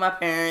relationship with my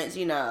parents,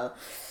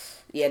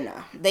 Yeah, no.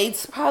 They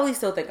probably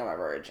still think I'm a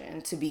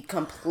virgin, to be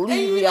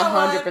completely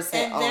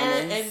 100%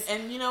 honest.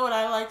 And you know what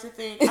I like to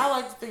think? I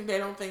like to think they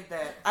don't think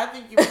that. I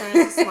think your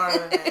parents are smarter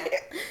than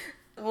that.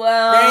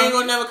 Well, they ain't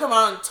gonna never come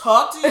out and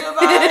talk to you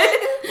about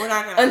it. We're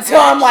not gonna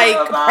until I'm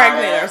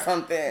pregnant or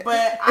something.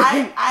 But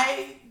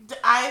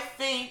I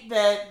think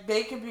that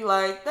they could be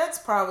that's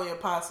probably a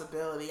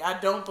possibility. I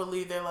don't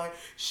believe they're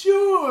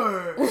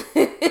sure.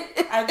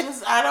 I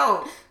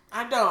don't.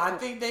 I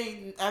think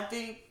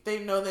they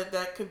know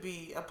that could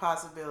be a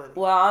possibility.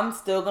 Well, I'm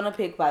still gonna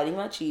pick biting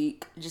my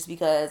cheek just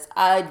because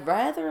I'd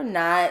rather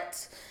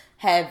not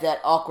have that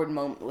awkward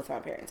moment with my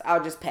parents.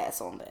 I'll just pass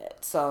on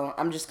that. So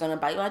I'm just gonna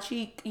bite my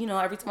cheek,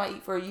 every time I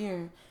eat for a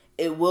year.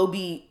 It will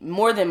be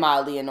more than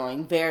mildly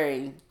annoying,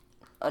 very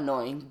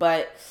annoying,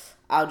 but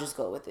I'll just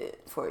go with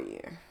it for a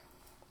year.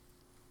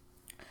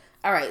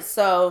 All right,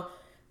 so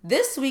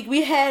this week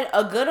we had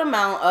a good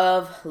amount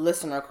of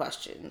listener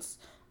questions.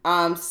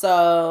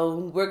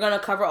 So we're going to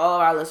cover all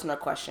of our listener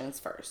questions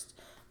first,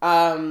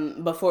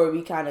 before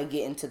we kind of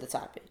get into the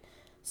topic.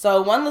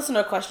 So one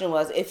listener question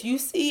was, if you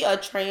see a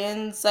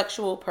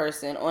transsexual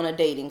person on a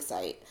dating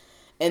site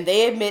and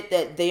they admit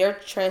that they are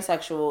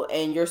transsexual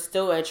and you're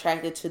still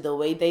attracted to the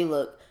way they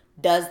look,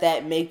 does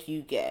that make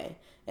you gay?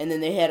 And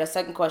then they had a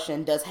second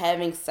question, does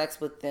having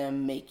sex with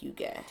them make you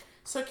gay?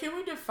 So can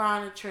we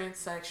define a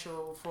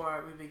transsexual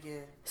before we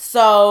begin?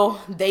 So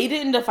they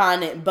didn't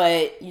define it,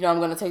 but, I'm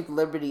going to take the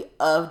liberty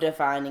of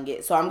defining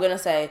it. So I'm going to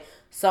say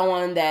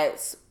someone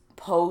that's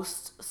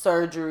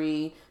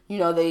post-surgery,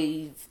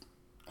 they've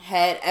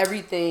had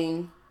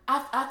everything. I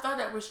thought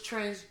that was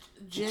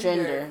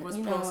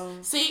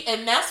transgender. See,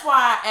 and that's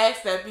why I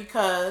asked that,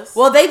 because...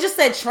 Well, they just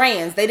said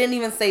trans. They didn't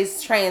even say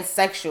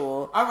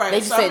transsexual. All right. They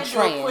just said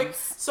trans.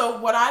 So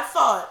what I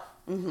thought,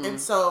 and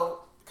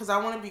so... because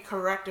I want to be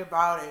correct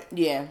about it.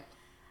 Yeah.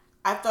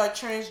 I thought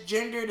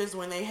transgendered is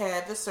when they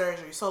had the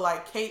surgery. So,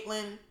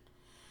 Caitlyn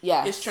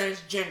is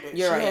transgender.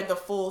 She had the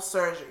full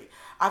surgery.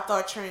 I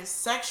thought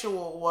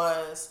transsexual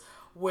was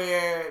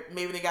where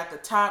maybe they got the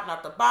top,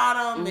 not the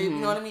bottom. Maybe, you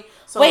know what I mean?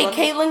 So wait,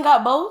 Caitlyn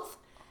got both?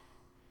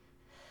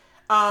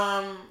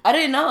 I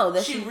didn't know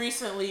that she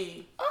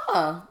recently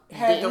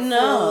had the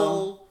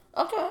full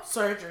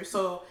surgery.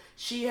 So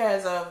she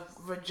has a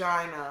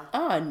vagina.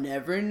 Oh, I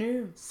never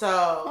knew.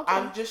 So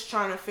I'm just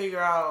trying to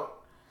figure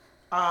out.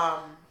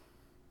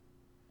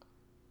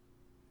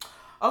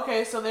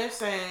 Okay, so they're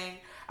saying,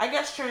 I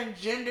guess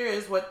transgender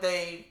is what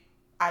they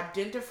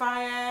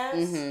identify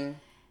as, and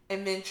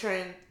then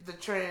the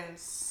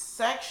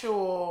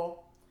transsexual.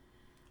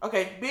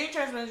 Okay, being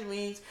transgender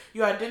means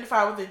you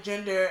identify with the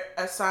gender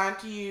assigned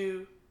to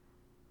you.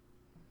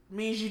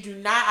 Means you do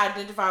not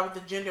identify with the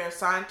gender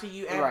assigned to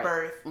you at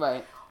birth.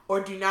 Right. Or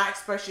do not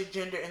express your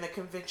gender in the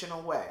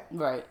conventional way.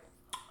 Right.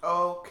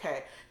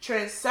 Okay.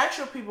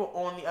 Transsexual people,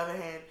 on the other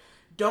hand,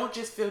 don't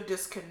just feel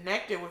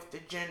disconnected with the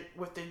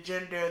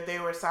gender they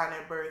were assigned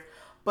at birth,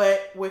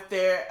 but with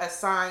their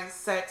assigned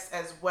sex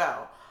as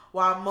well.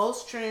 While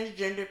most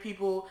transgender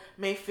people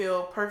may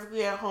feel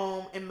perfectly at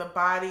home in the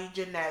body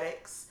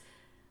genetics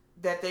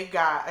that they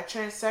got, a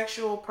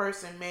transsexual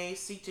person may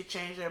seek to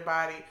change their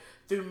body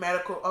through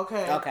medical.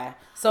 Okay.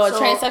 So a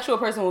transsexual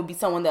person would be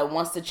someone that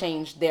wants to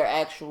change their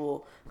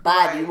actual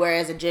body, right.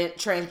 Whereas a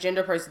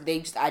transgender person, they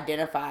just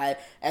identify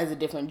as a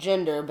different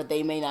gender, but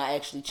they may not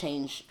actually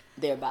change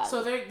their body.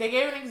 So they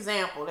gave an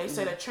example. They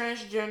said a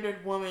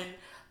transgendered woman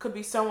could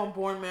be someone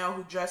born male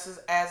who dresses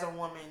as a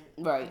woman,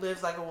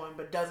 lives like a woman,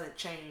 but doesn't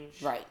change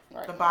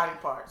the body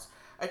parts.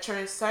 A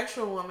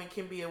transsexual woman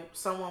can be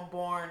someone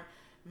born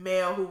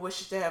male who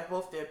wishes to have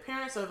both the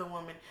appearance of the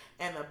woman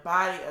and the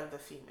body of the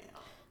female.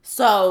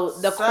 So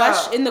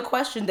in the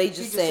question they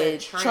just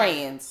said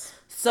trans.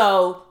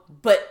 So,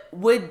 but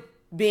would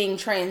being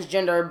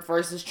transgender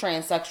versus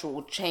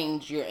transsexual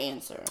change your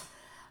answer?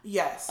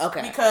 Yes.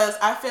 Okay. Because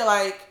I feel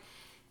like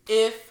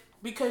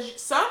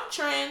because some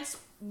trans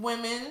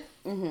women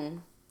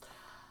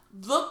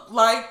look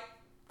like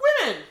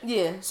women.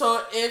 Yeah.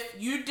 So if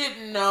you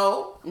didn't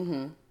know,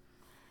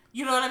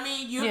 you know what I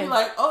mean? You'd be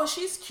like, oh,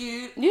 she's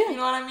cute. Yeah. You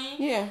know what I mean?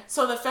 Yeah.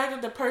 So the fact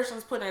that the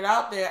person's putting it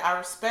out there, I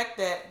respect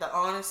that, the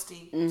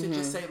honesty to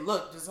just say,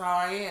 look, this is how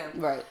I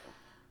am. Right.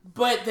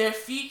 But their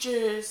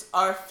features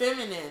are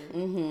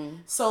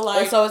feminine. So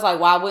it's like,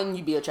 why wouldn't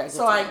you be attracted to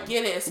them? I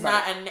get it.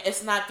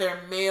 It's not their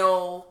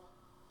male,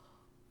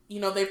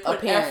 you know, they put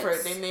appearance.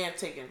 effort. They may have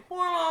taken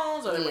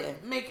hormones or they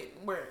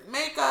wearing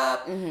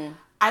makeup.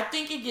 I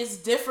think it gets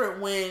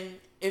different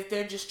if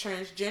they're just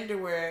transgender,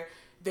 where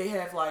they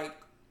have like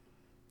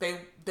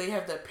they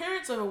have the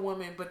appearance of a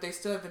woman, but they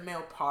still have the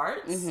male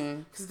parts.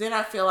 Because then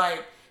I feel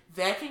like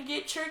that can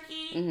get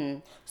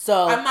tricky.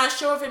 So I'm not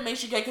sure if it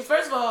makes you gay. Because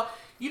first of all,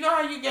 you know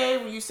how you gay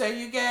when you say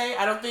you gay.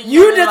 I don't think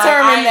you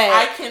determine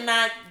that. I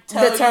cannot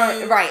tell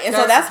you right, and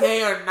so that's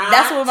gay or not.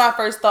 That's what my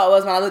first thought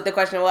was when I looked at the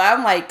question. Well,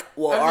 I'm like,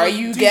 are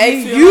you gay?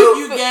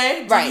 You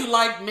gay? Do you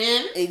like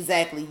men?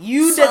 Exactly.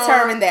 You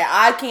determine that.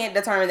 I can't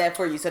determine that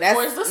for you. So that's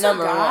is this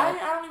number a guy? one.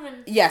 I don't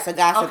even. Yes, a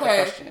guy said the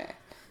questionnaire.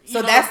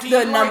 So that's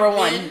the number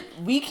one.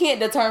 We can't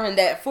determine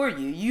that for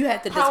you. You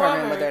have to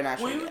determine whether or not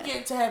you're gay. When you get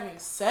into having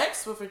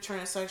sex with a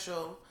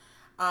transsexual,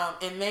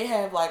 and they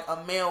have like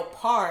a male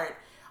part,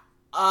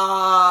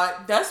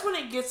 that's when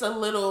it gets a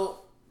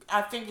little.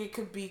 I think it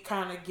could be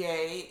kind of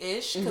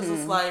gay-ish because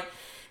it's like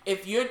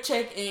if you're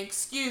taking.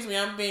 Excuse me,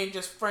 I'm being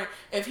just frank.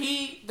 If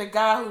the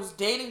guy who's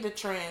dating the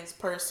trans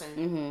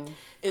person,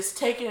 is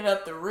taking it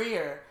up the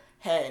rear,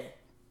 hey,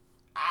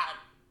 I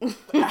mean,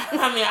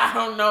 I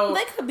don't know.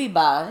 They could be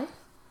bi.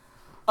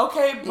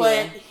 Okay,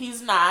 but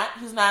he's not.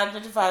 He's not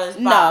identified as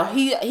bi. No,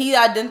 he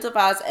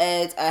identifies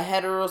as a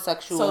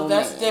heterosexual. So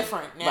that's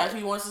different. Now, if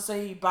he wants to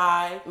say he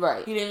bi,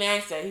 he didn't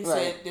ask that. He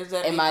said, "Does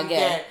that make you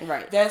gay?"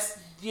 Right. That's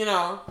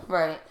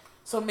Right.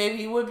 So maybe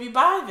he would be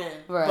bi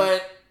then.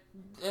 Right.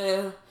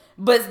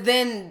 But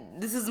then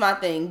this is my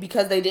thing,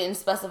 because they didn't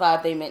specify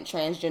if they meant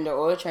transgender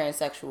or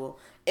transsexual.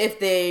 If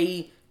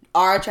they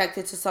are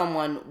attracted to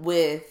someone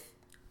with,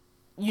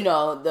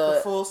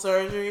 the full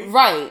surgery,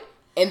 right,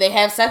 and they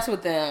have sex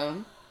with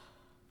them,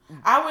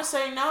 I would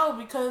say no,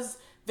 because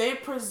they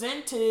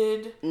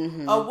presented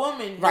a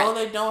woman. Right. No,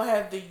 they don't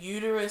have the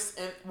uterus.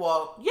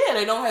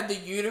 They don't have the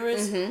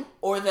uterus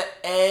or the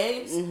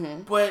eggs.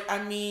 But,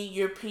 I mean,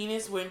 your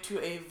penis went to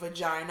a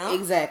vagina.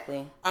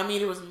 Exactly. I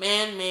mean, it was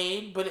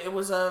man-made, but it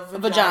was a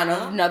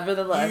vagina.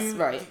 Nevertheless,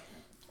 right.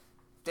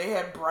 They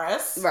had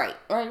breasts. Right.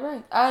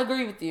 I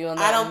agree with you on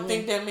that. I don't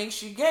think that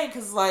makes you gay,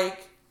 because,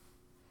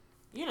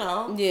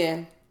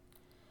 Yeah.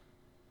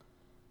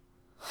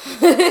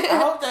 I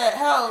hope that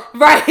helped.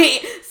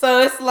 Right.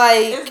 So it's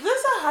like, is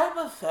this a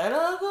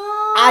hypothetical?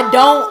 I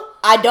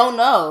don't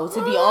know,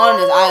 to be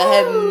honest. I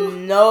have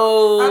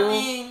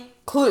no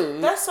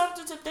clue. That's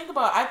something to think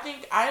about. I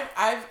think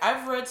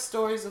I've read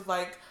stories of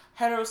like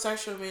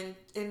heterosexual men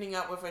ending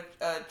up with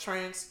a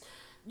trans,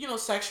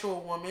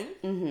 sexual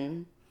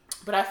woman.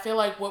 But I feel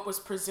like what was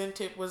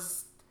presented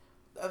was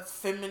a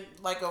feminine,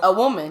 like a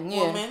woman.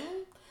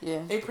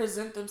 Yeah. They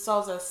present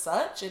themselves as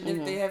such, and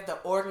if they have the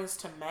organs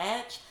to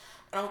match,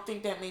 I don't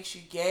think that makes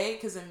you gay,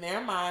 because in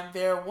their mind,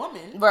 they're a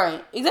woman.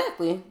 Right,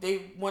 exactly.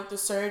 They want the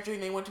surgery,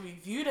 and they want to be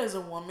viewed as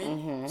a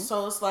woman.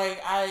 So it's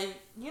like, I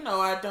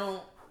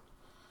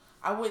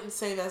wouldn't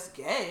say that's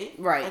gay.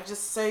 Right. I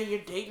just say you're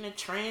dating a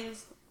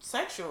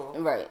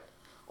transsexual. Right.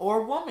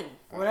 Or woman.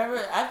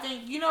 Whatever. I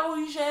think, who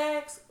you should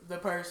ask? The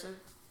person.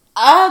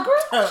 I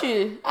agree with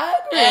you. I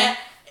agree.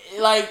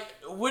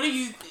 What do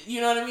you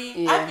know what I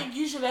mean? Yeah. I think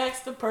you should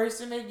ask the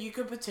person that you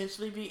could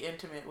potentially be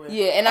intimate with.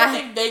 Yeah, and I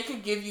think they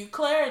could give you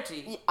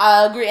clarity.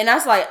 I agree. And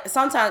that's like,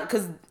 sometimes,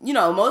 because,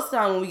 most of the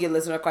time when we get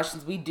listener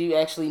questions, we do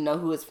actually know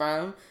who it's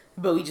from.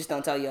 but we just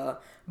don't tell y'all.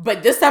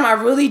 But this time I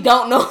really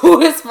don't know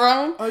who it's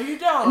from. Oh, you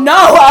don't? No,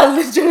 I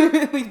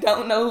legitimately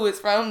don't know who it's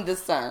from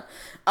this time.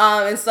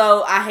 And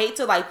so I hate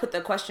to like put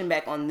the question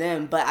back on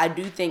them, but I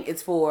do think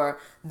it's for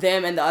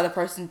them and the other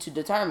person to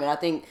determine. I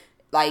think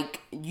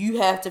like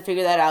you have to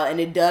figure that out, and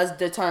it does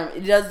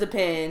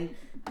depend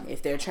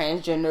if they're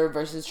transgender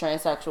versus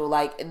transsexual.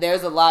 Like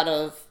there's a lot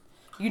of,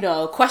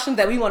 questions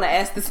that we want to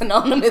ask this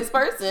anonymous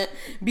person,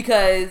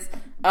 because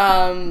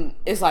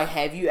it's like,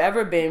 have you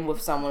ever been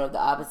with someone of the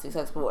opposite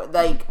sex before?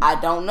 Like, I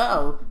don't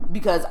know,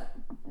 because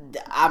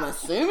I'm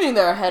assuming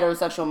they're a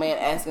heterosexual man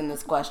asking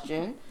this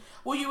question.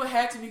 Well, you would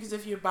have to, because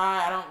if you're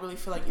bi, I don't really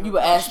feel like you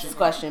would ask this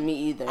question. Me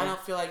either. I don't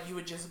feel like you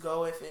would just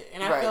go with it,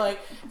 and I feel like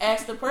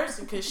ask the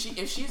person, because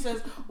if she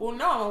says, "Well,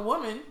 no, I'm a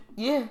woman,"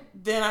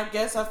 then I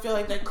guess I feel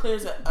like that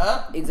clears it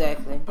up.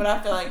 Exactly. But I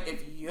feel like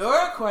if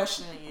you're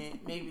questioning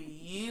it, maybe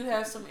you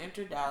have some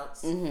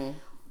doubts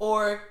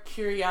or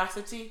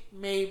curiosity.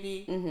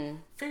 Maybe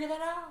figure that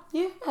out.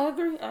 Yeah,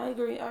 I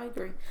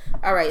agree.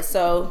 All right,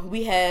 so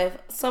we have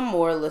some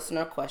more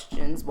listener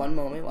questions. One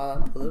moment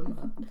while I pull them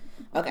up.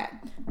 Okay.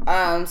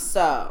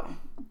 So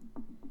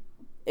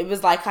it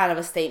was like kind of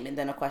a statement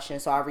then a question,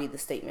 so I'll read the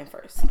statement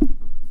first.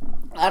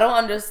 I don't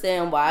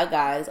understand why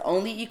guys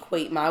only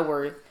equate my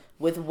worth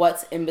with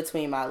what's in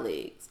between my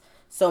legs.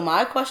 So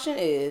my question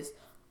is,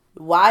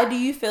 why do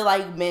you feel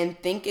like men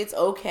think it's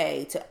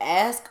okay to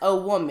ask a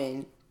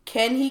woman,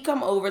 can he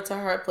come over to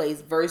her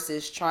place,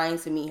 versus trying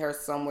to meet her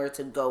somewhere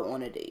to go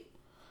on a date?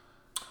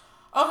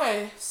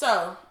 Okay,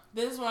 so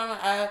this is what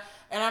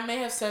and I may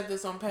have said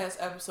this on past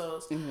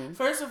episodes.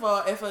 First of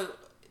all,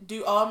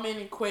 do all men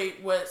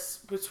equate what's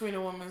between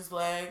a woman's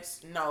legs?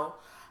 No.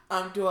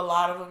 Do a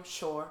lot of them?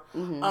 Sure.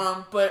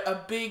 But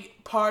a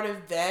big part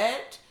of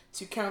that,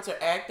 to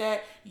counteract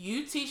that,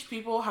 you teach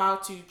people how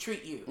to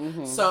treat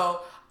you.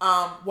 So,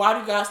 why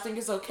do guys think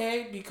it's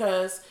okay?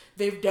 Because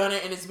they've done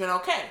it and it's been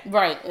okay.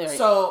 Right.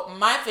 So,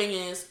 my thing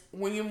is,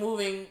 when you're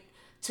moving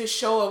to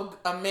show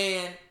a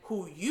man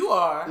who you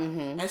are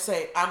and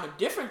say, I'm a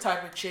different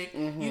type of chick,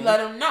 you let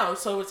him know.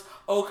 So it's,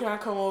 oh, can I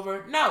come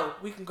over? No,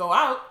 we can go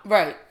out.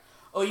 Right.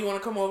 Oh, you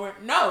want to come over?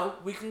 No,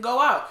 we can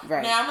go out.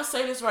 Right. Now, I'm going to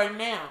say this right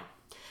now.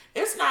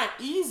 It's not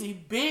easy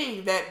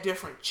being that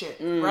different chick,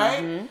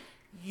 right?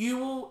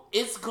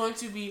 It's going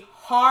to be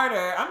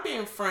harder, I'm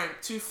being frank,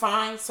 to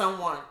find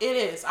someone. It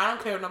is. I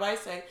don't care what nobody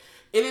say.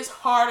 It is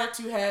harder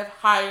to have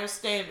higher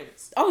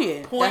standards. Oh,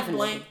 yeah. Point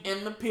definitely. blank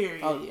in the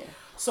period. Oh, yeah.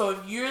 So if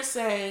you're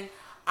saying,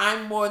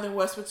 I'm more than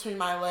what's between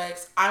my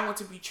legs, I want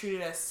to be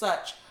treated as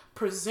such,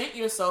 present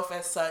yourself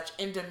as such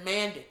and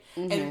demand it.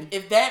 And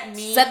if that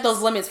means... set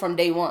those limits from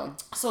day one.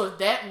 So if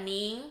that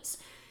means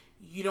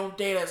you don't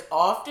date as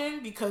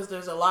often because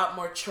there's a lot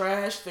more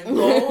trash than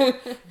gold,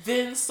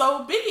 then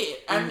so be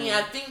it. I mean,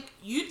 I think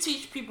you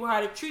teach people how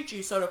to treat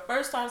you. So the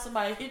first time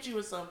somebody hits you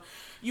with some,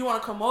 you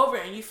want to come over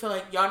and you feel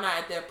like y'all not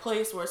at that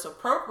place where it's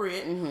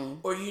appropriate,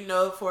 or you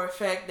know for a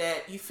fact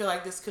that you feel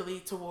like this could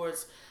lead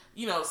towards,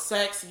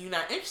 sex, and you're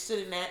not interested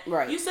in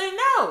that, you say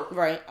no.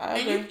 Right. I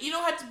agree. And you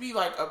don't have to be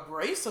like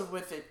abrasive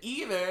with it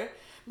either.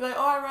 Be like,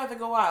 oh, I'd rather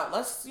go out.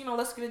 Let's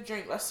get a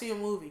drink. Let's see a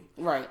movie.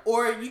 Right.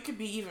 Or you could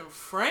be even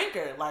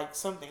franker, like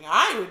something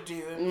I would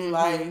do, and be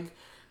like,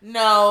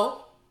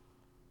 no,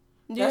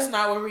 that's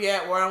not where we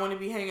at, where I want to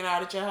be hanging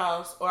out at your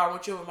house, or I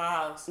want you at my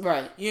house.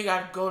 Right. You ain't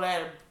got to go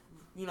that,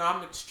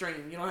 I'm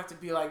extreme. You don't have to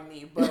be like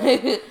me, but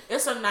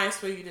it's a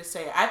nice way you to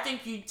say it. I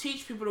think you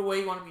teach people the way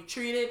you want to be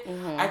treated.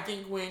 I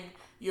think when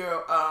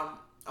you're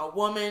a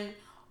woman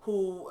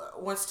who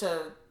wants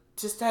to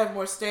just have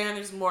more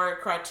standards, more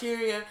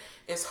criteria,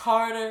 it's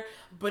harder.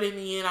 But in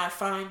the end, I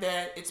find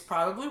that it's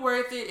probably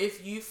worth it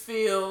if you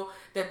feel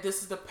that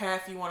this is the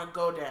path you want to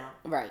go down.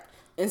 Right.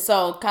 And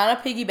so kind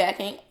of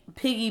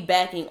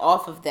piggybacking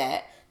off of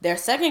that, their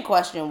second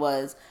question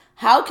was,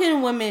 how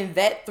can women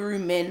vet through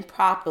men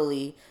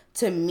properly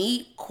to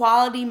meet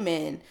quality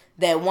men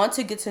that want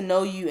to get to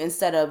know you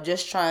instead of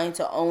just trying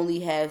to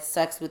only have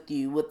sex with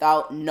you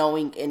without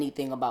knowing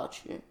anything about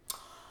you?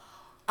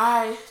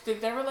 I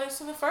think that relates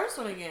to the first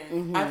one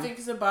again. I think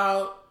it's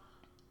about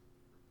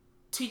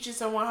teaching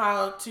someone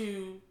how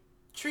to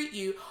treat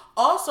you.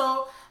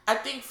 Also, I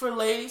think for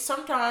ladies,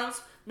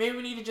 sometimes maybe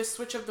we need to just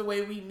switch up the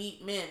way we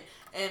meet men.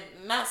 And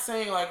not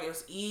saying like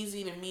it's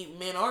easy to meet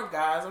men or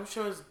guys. I'm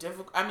sure it's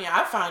difficult. I mean,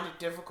 I find it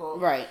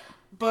difficult. Right.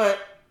 But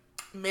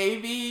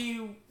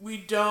maybe we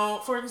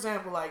don't, for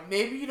example, like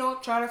maybe you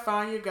don't try to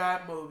find your guy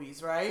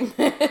movies, right?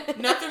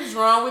 Nothing's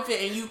wrong with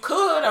it, and you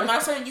could. I'm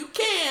not saying you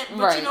can't,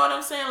 but you know what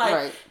I'm saying?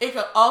 Like, it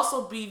could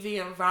also be the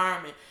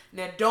environment.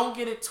 Now, don't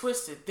get it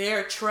twisted. There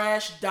are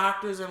trash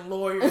doctors and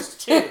lawyers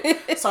too.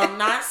 So I'm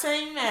not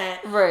saying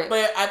that. Right.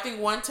 But I think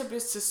one tip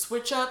is to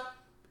switch up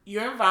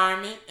your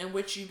environment in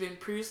which you've been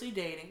previously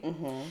dating.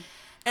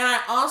 And I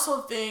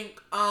also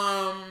think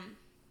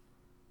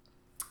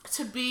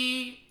to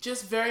be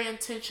just very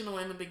intentional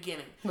in the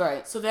beginning.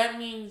 Right. So that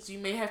means you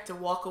may have to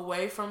walk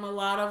away from a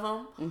lot of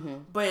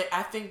them. But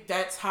I think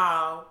that's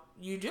how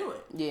you do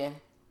it. Yeah.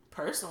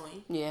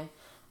 Personally. Yeah.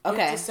 Okay.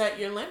 You have to set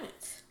your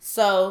limits.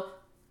 So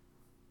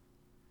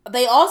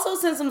They also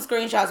sent some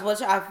screenshots,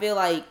 which I feel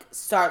like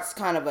starts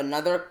kind of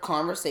another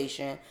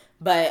conversation.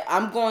 But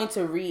I'm going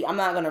to read. I'm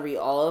not going to read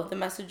all of the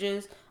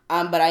messages.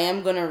 But I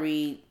am going to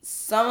read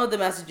some of the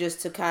messages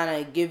to kind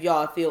of give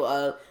y'all a feel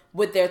of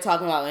what they're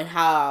talking about and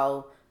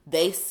how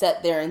they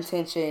set their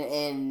intention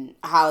and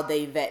how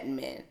they vet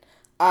men.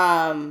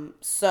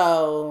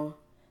 So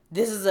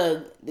this is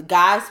the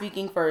guy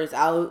speaking first.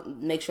 I'll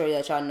make sure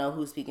that y'all know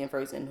who's speaking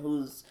first and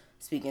who's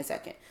speaking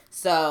second.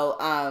 So,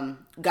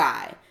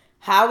 guy,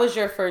 how was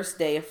your first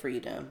day of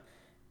freedom?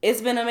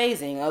 It's been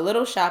amazing. A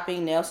little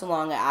shopping, nail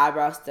salon, and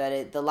eyebrow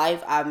studded. The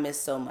life I've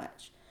missed so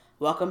much.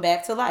 Welcome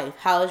back to life.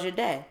 How was your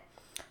day?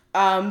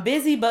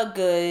 Busy but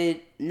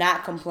good.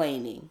 Not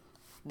complaining.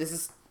 This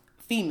is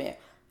female.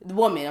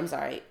 Woman, I'm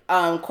sorry.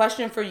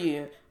 Question for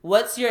you.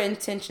 What's your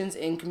intentions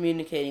in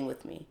communicating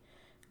with me?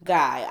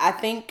 Guy, I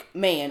think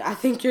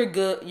you're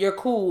good. You're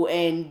cool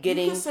and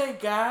getting. You can say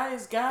guy.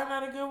 Is guy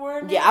not a good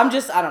word? Yeah,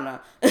 I don't know.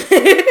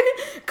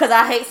 Because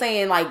I hate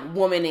saying like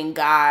woman and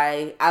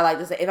guy. I like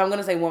to say, if I'm going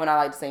to say woman, I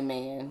like to say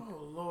man.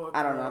 Oh, Lord.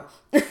 I don't know.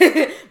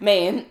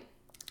 Man,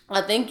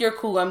 I think you're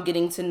cool. I'm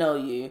getting to know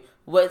you.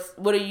 What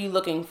are you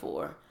looking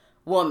for?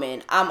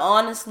 Woman, I'm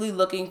honestly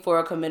looking for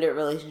a committed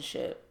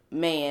relationship.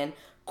 Man,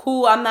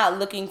 cool. I'm not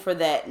looking for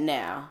that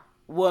now.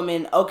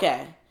 Woman,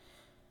 okay.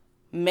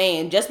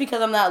 Man, just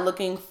because I'm not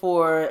looking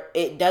for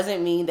it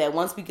doesn't mean that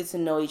once we get to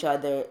know each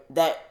other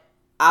that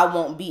I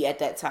won't be at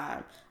that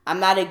time. I'm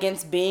not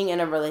against being in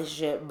a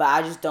relationship, but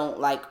I just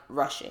don't like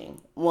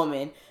rushing.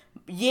 Woman,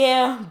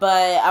 yeah,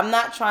 but I'm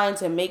not trying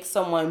to make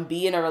someone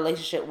be in a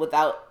relationship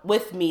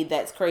with me.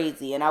 That's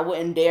crazy, and I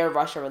wouldn't dare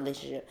rush a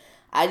relationship.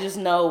 I just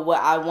know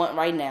what I want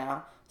right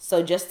now.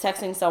 So just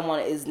texting someone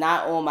is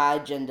not on my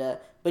agenda,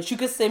 but you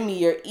could send me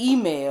your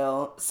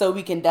email so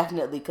we can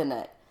definitely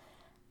connect.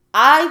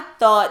 I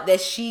thought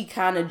that she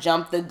kind of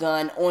jumped the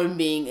gun on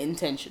being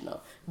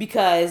intentional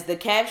because the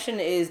caption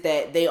is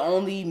that they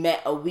only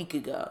met a week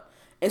ago.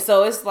 And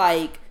so it's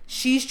like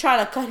she's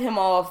trying to cut him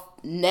off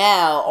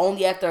now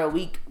only after a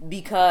week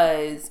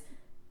because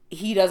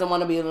he doesn't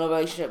want to be in a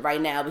relationship right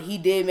now. But he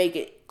did make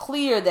it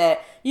clear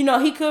that,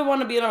 he could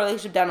want to be in a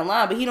relationship down the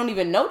line, but he don't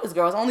even know this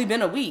girl. It's only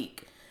been a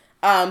week.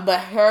 But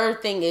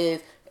her thing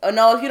is, oh,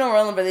 no, if you don't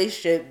run a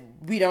relationship,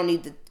 we don't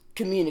need to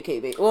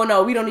communicate. Well,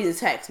 no, we don't need to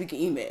text. We can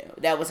email.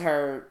 That was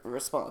her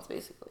response,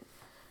 basically.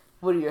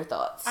 What are your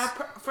thoughts?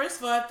 First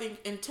of all, I think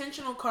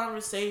intentional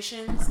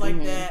conversations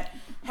like that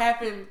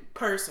happen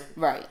person.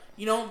 Right.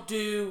 You don't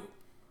do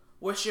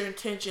what's your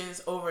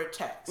intentions over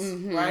text,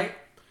 right?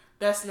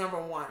 That's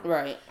number one.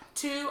 Right.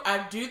 Two,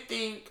 I do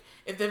think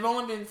if they've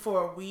only been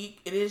for a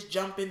week, it is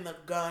jumping the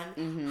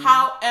gun.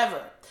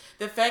 However,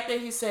 the fact that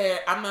he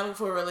said, I'm not looking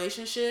for a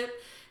relationship,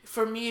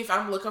 for me, if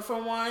I'm looking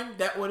for one,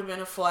 that would have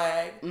been a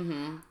flag.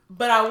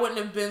 But I wouldn't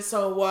have been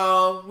so,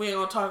 well, we ain't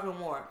gonna talk no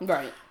more.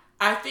 Right.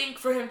 I think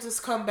for him to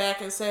come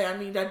back and say,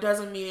 that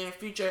doesn't mean in the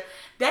future,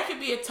 that could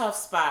be a tough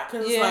spot.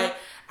 Because it's like,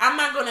 I'm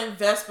not going to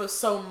invest but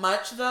so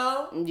much,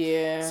 though.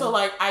 Yeah. So,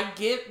 like, I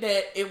get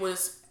that it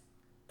was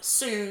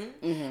soon.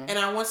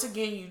 And once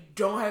again, you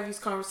don't have these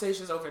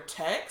conversations over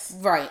text.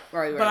 Right.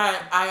 But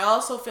I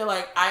also feel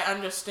like I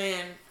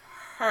understand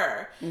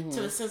her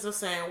to the sense of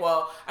saying,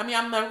 well, I'm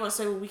never going to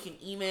say, well, we can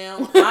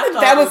email.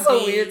 That was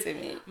so weird to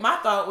me. My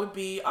thought would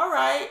be, all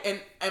right. And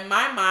in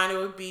my mind, it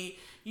would be,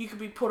 you could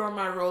be put on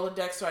my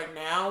Rolodex right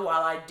now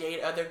while I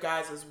date other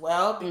guys as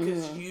well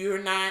because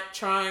you're not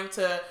trying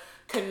to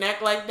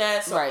connect like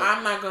that. So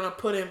I'm not going to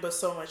put in but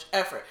so much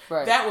effort.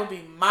 Right. That would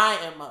be my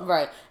MO.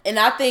 Right. And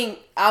I think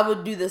I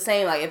would do the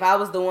same. Like, if I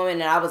was the woman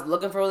and I was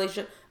looking for a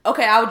relationship,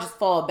 okay, I would just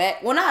fall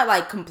back. Well, not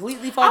like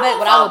completely fall back,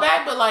 but I would fall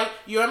back. But like,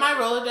 you're in my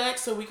Rolodex,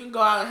 so we can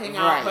go out and hang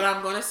out. But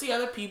I'm going to see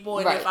other people,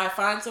 and if I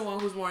find someone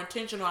who's more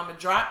intentional, I'm gonna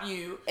drop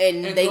you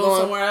and they go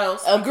somewhere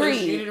else. Agree.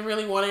 You didn't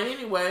really want it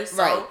anyway,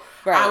 so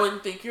I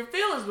wouldn't think your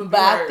feelings would be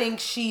hurt. But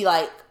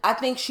I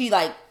think she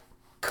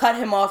cut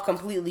him off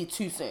completely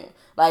too soon.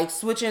 Like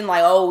switching,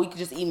 like, oh, we could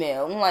just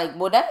email. I'm like,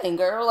 well, that ain't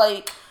girl.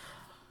 Like,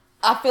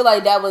 I feel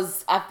like that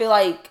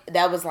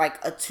was like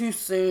a too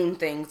soon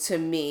thing to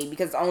me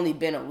because it's only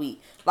been a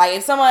week. Like,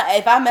 if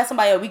I met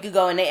somebody a week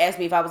ago and they asked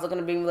me if I was looking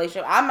to be in a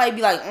relationship, I might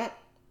be like,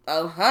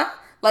 oh, huh?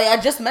 Like, I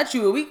just met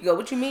you a week ago.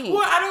 What you mean?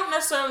 Well, I don't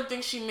necessarily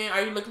think she meant,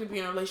 are you looking to be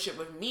in a relationship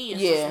with me?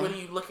 It's just, what are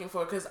you looking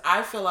for? Because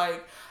I feel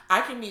like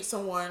I can meet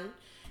someone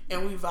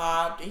and we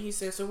vibed and he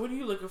said, so what are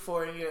you looking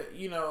for in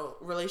your,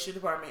 relationship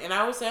department? And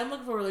I would say, I'm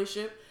looking for a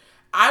relationship.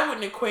 I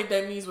wouldn't equate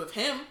that means with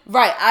him.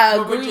 Right, I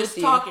agree we're just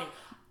talking.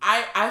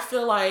 I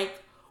feel like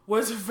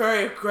was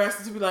very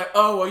aggressive to be like,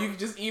 oh, well, you can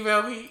just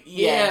email me.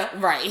 Yeah.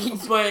 Right.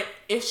 But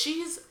if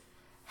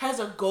has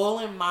a goal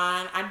in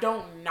mind, I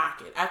don't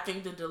knock it. I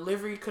think the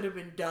delivery could have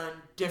been done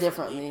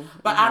differently.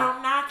 But I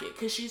don't knock it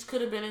because she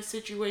could have been in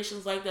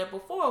situations like that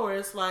before where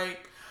it's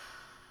like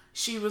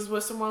she was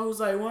with someone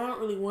who's like, well, I don't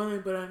really want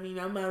it, but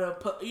I'm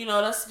not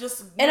that's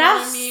just, and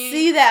I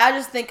see that. I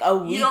just think a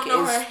week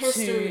is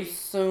too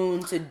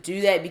soon to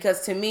do that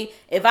because to me,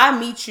 if I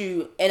meet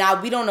you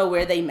and we don't know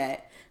where they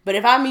met, but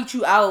if I meet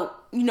you out,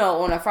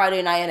 on a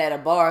Friday night and at a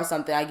bar or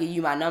something, I give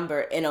you my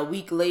number, and a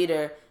week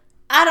later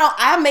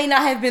I may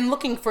not have been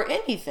looking for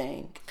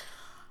anything.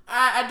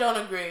 I don't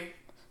agree.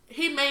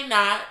 He may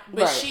not,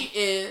 but Right. she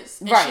is.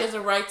 And Right. she has a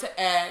right to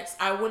ask.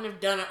 I wouldn't have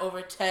done it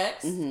over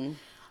text. Mm-hmm.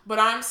 But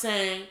I'm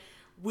saying,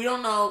 we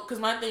don't know, because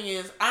my thing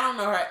is, I don't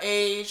know her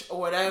age or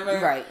whatever.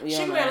 Right. She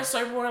could be at a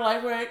certain point in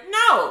life where,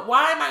 no,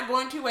 why am I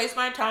going to waste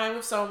my time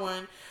with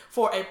someone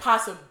for a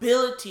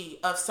possibility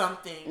of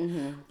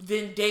something,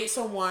 then date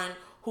someone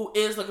who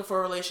is looking for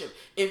a relationship?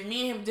 If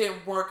me and him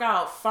didn't work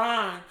out,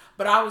 fine,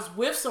 but I was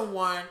with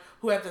someone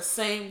who had the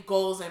same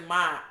goals in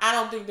mind. I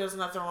don't think there's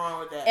nothing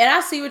wrong with that. And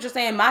I see what you're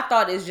saying. My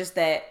thought is just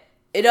that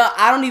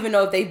I don't even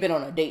know if they've been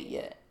on a date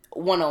yet,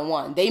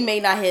 one-on-one. They may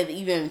not have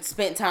even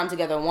spent time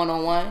together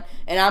one-on-one.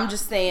 And I'm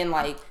just saying,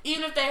 like,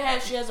 even if they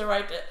have, she has a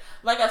right to,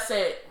 like I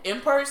said,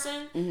 in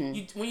person, when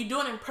you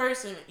do it in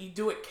person, you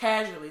do it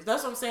casually.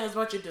 That's what I'm saying, it's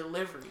about your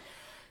delivery.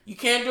 You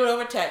can't do it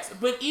over text.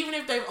 But even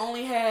if they've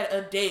only had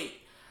a date,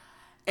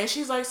 and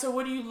she's like, so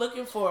what are you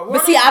looking for?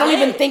 but see, I don't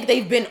even think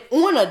they've been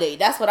on a date.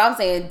 That's what I'm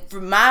saying.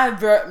 From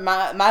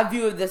my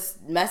view of this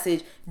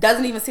message,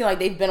 doesn't even seem like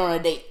they've been on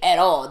a date at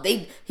all.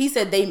 He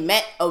said they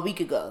met a week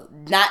ago,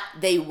 not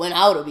they went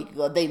out a week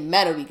ago. They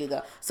met a week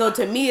ago. So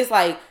to me, it's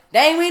like,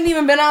 dang, we ain't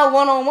even been out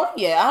one-on-one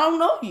yet. I don't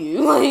know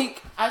you.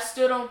 Like, I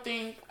still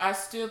think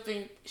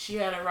she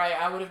had it right.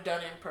 I would have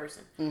done it in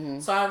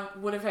person. So I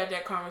would have had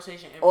that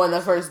conversation in on person.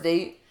 the first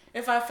date.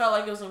 If I felt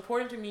like it was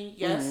important to me,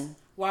 yes.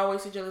 Why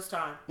waste each other's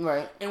time?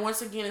 Right. And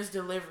once again, it's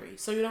delivery.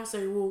 So you don't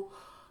say, well,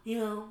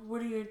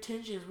 what are your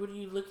intentions? What are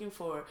you looking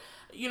for?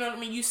 You know what I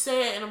mean? You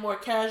say it in a more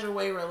casual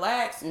way,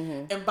 relaxed.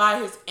 And by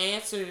his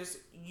answers,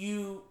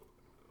 you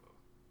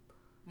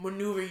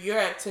maneuver your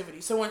activity.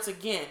 So once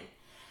again,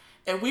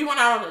 and we went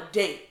out on a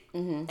date,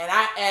 and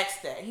I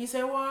asked that. He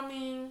said, well, I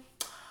mean,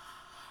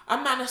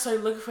 I'm not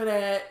necessarily looking for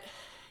that.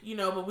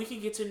 But we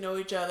can get to know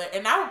each other.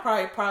 And I would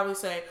probably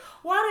say,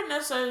 well, I didn't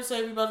necessarily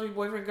say we about to be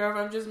boyfriend,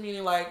 girlfriend. I'm just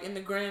meaning, like, in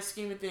the grand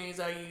scheme of things,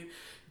 are you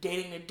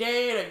dating to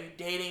date? Are you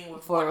dating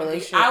with for a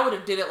relationship? I would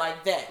have did it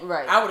like that.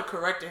 Right. I would have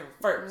corrected him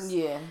first.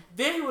 Yeah.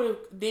 Then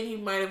he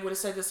might have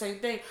said the same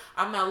thing.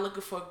 I'm not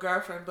looking for a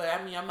girlfriend, but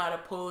I mean, I'm not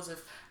opposed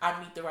if I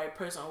meet the right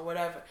person or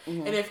whatever.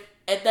 And if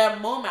at that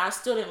moment I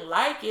still didn't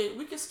like it,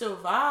 we can still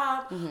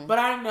vibe. But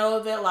I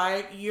know that,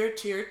 like, you're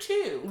tier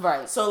 2.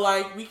 Right. So,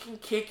 like, we can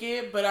kick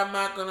it, but I'm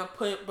not gonna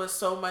put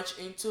so much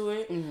into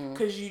it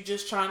because you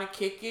just trying to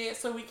kick it,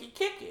 so we can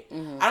kick it.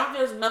 I don't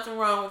think there's nothing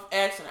wrong with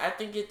accent. I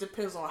think it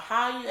depends on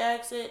how you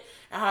ask it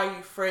and how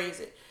you phrase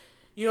it.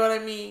 You know what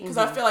I mean? Because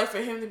I feel like for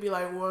him to be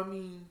like, well, I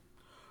mean,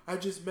 I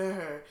just met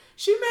her.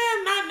 She may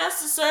have not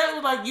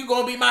necessarily like, you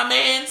gonna be my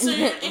man soon.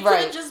 It could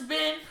have just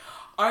been,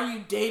 are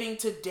you dating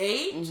to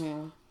date?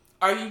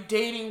 Are you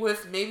dating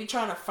with maybe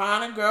trying to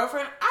find a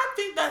girlfriend? I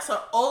think that's an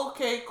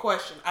okay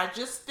question. I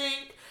just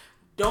think,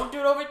 don't do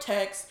it over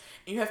text.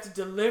 And you have to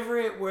deliver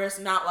it where it's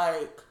not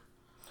like,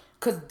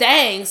 cause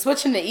dang,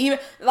 switching the email,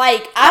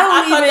 like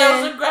I thought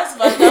that was aggressive.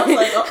 Like, I was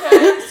like,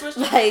 okay, switch.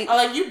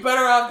 Like you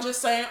better off just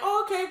saying,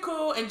 oh, okay,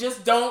 cool, and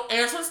just don't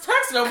answer his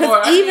text no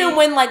more. Even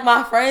when like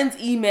my friends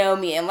email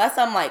me, unless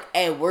I'm like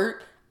at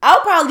work,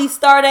 I'll probably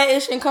start that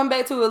ish and come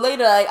back to it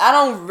later. Like, I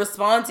don't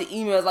respond to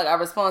emails like I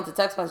respond to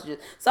text messages.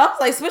 So I was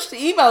like, switch the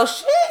email.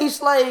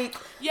 Sheesh, like.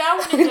 Yeah, I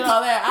wouldn't have did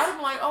all that. I'd have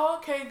been like, oh,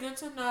 okay, good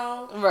to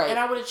know. Right. And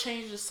I would have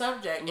changed the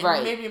subject.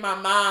 And maybe in my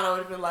mind, I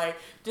would have been like,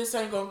 this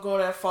ain't going to go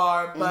that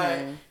far, but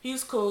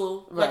he's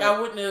cool. Right. Like, I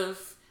wouldn't have,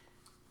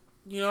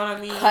 you know what I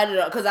mean? Cut it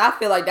off. Because I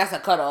feel like that's a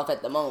cutoff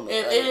at the moment.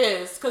 It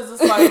is. Because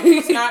it's like,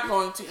 he's not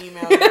going to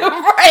email me.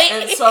 Right.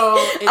 And so,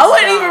 it's I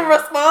wouldn't even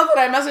respond to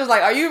that message.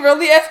 Like, are you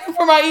really asking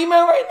for my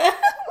email right now?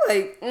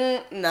 Like,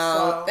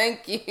 no,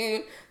 thank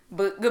you.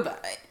 But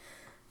goodbye.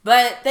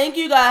 But thank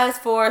you guys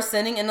for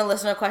sending in the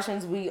listener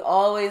questions. We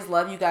always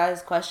love you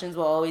guys. Questions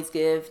will always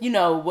give,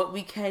 what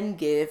we can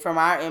give from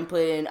our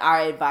input and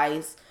our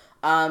advice.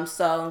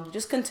 So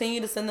just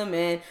continue to send them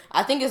in.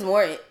 I think it's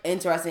more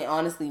interesting,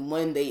 honestly,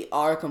 when they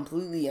are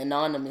completely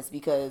anonymous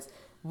because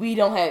we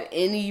don't have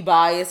any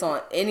bias on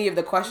any of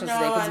the questions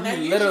today because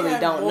we literally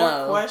don't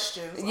know.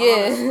 Questions,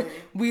 yeah,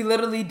 we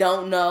literally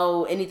don't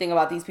know anything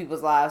about these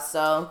people's lives.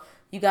 So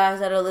you guys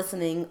that are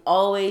listening,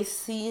 always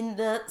send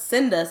us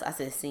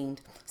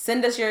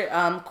your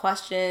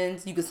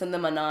questions. You can send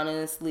them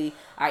anonymously.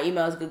 Our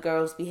email is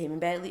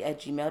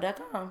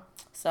goodgirlsbehavingbadly@gmail.com.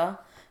 So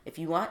if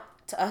you want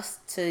us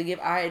to give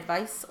our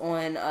advice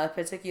on a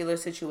particular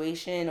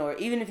situation, or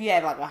even if you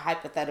have like a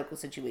hypothetical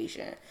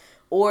situation,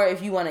 or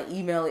if you want to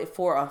email it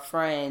for a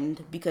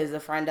friend because the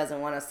friend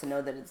doesn't want us to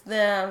know that it's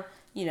them,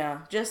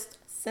 just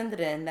send it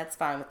in. That's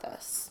fine with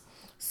us.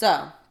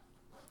 So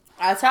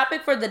our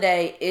topic for the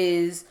day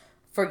is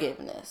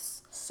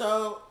forgiveness.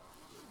 So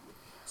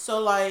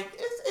like,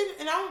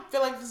 and I don't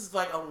feel like this is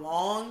like a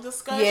long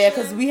discussion. Yeah,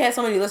 because we had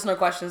so many listener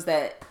questions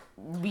that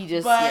we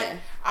just. But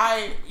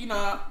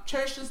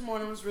church this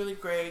morning was really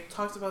great.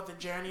 Talked about the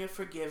journey of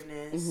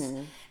forgiveness,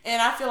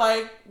 and I feel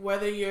like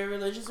whether you're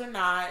religious or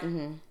not,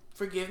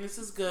 forgiveness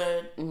is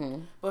good.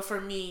 But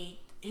for me,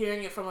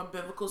 hearing it from a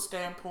biblical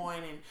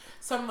standpoint and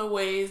some of the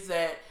ways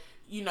that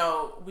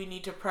we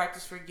need to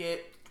practice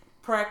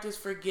practice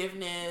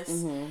forgiveness.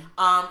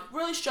 Mm-hmm.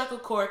 Really struck a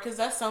chord because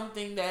that's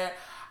something that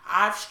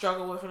I've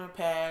struggled with in the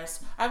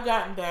past. I've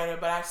gotten better,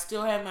 but I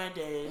still have my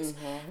days.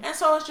 Mm-hmm. And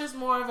so it's just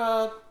more of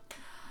a,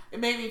 it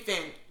made me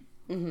think,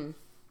 Mm-hmm.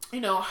 you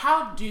know,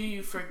 how do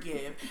you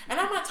forgive? And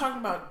I'm not talking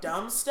about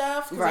dumb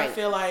stuff because Right. I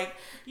feel like,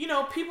 you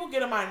know, people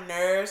get on my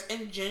nerves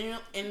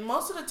and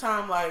most of the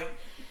time, like,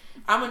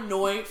 I'm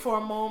annoyed for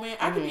a moment.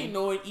 I can be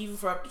annoyed even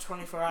for up to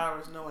 24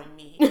 hours knowing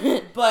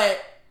me. But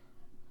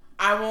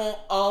I won't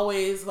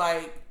always,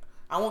 like,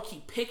 I won't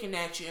keep picking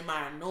at you in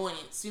my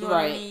annoyance. You know what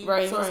I mean?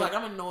 Right. So it's like,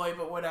 I'm annoyed,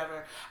 but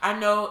whatever. I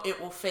know it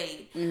will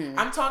fade. Mm-hmm.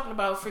 I'm talking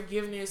about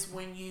forgiveness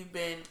when you've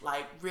been,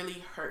 like,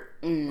 really hurt.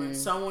 When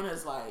someone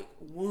has, like,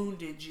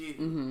 wounded you.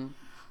 Mm-hmm.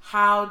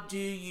 How do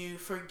you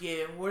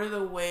forgive? What are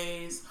the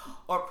ways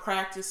or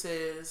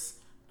practices?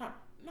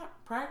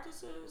 Not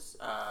practices.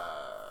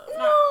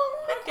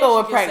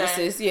 Go with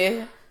practices.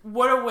 Yeah.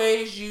 What are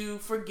ways you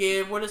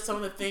forgive? What are some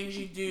of the things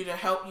you do to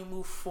help you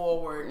move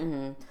forward?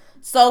 Mm-hmm.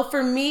 So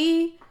for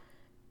me,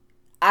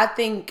 I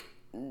think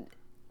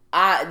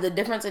the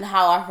difference in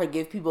how I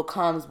forgive people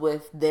comes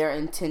with their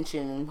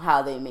intention and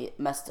how they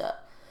messed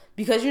up.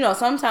 Because, you know,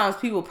 sometimes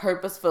people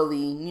purposefully,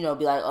 you know,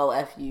 be like, oh,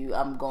 F you,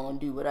 I'm going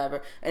to do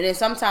whatever. And then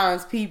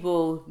sometimes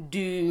people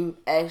do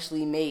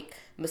actually make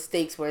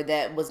mistakes where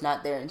that was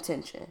not their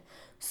intention.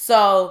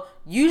 So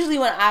usually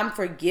when I'm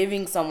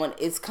forgiving someone,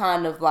 it's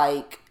kind of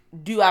like,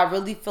 do I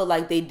really feel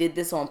like they did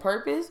this on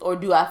purpose? Or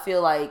do I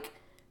feel like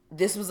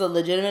this was a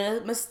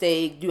legitimate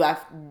mistake?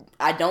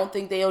 I don't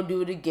think they'll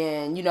do it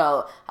again. You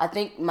know, I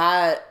think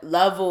my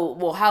level,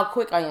 well, how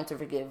quick I am to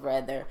forgive,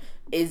 rather,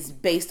 is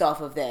based off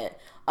of that.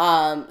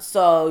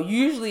 So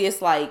usually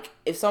it's like,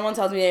 if someone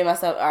tells me they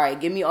messed up, all right,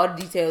 give me all the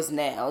details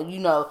now. You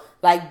know,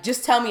 like,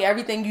 just tell me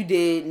everything you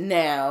did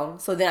now,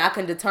 so then I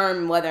can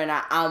determine whether or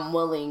not I'm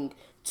willing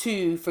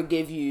to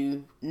forgive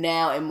you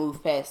now and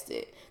move past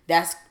it.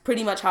 That's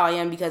pretty much how I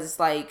am, because it's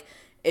like,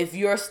 if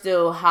you're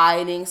still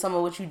hiding some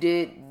of what you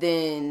did,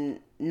 then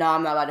no,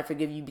 I'm not about to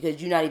forgive you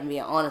because you're not even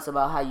being honest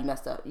about how you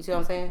messed up. You see what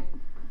I'm saying?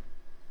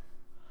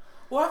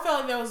 Well, I felt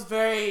like that was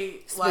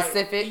very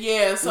specific. Like,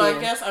 yeah, so yeah. I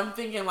guess I'm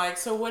thinking like,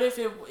 so what if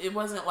it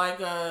wasn't like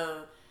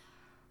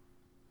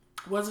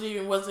what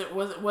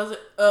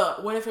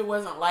if it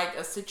wasn't like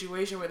a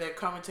situation where they're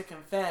coming to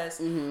confess?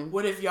 Mm-hmm.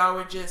 What if y'all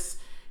were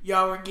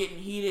getting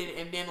heated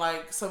and then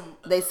like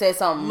they said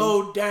something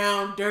low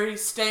down, dirty,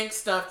 stank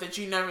stuff that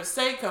you never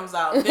say comes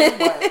out? Then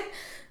what?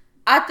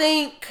 I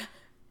think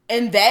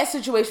in that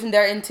situation,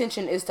 their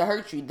intention is to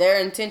hurt you.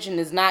 Their intention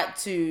is not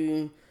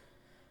to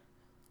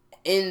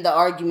end the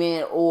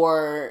argument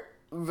or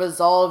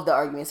resolve the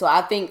argument. So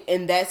I think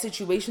in that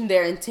situation,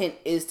 their intent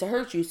is to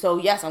hurt you. So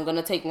yes, I'm going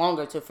to take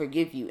longer to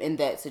forgive you in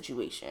that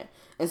situation.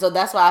 And so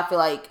that's why I feel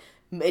like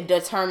it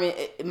determined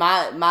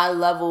my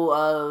level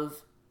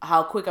of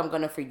how quick I'm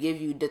going to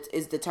forgive you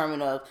is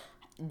determined of,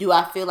 do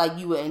I feel like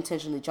you were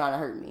intentionally trying to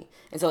hurt me?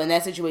 And so in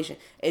that situation,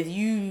 if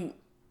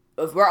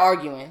we're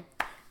arguing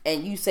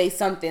and you say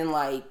something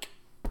like,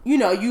 you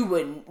know,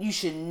 you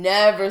should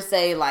never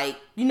say, like,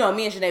 you know,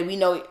 me and Sinead, we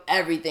know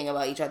everything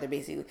about each other,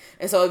 basically.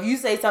 And so if you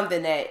say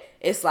something that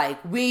it's like,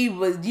 we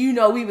was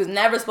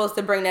never supposed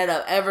to bring that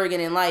up ever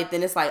again in life,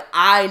 then it's like,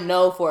 I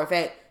know for a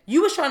fact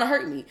you was trying to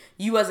hurt me.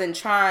 You wasn't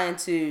trying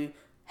to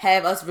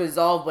have us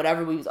resolve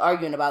whatever we was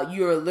arguing about.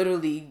 You were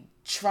literally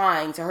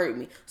trying to hurt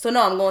me. So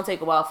no, I'm going to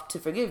take a while to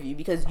forgive you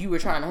because you were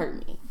trying to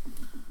hurt me.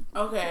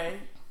 Okay,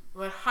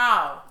 but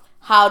how?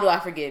 How do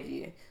I forgive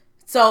you?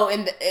 So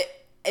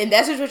in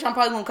that situation, I'm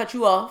probably going to cut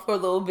you off for a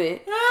little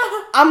bit.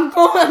 I'm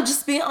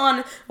just being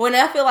honest. When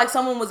I feel like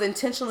someone was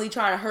intentionally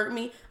trying to hurt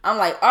me, I'm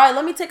like, all right,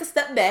 let me take a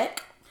step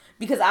back,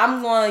 because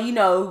I'm going to, you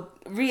know,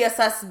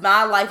 reassess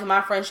my life and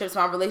my friendships,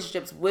 my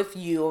relationships with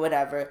you or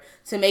whatever,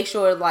 to make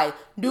sure, like,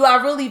 do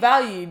I really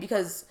value you?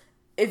 Because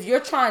if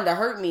you're trying to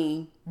hurt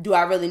me, do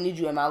I really need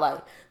you in my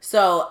life?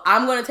 So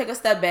I'm going to take a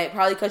step back,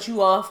 probably cut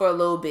you off for a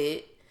little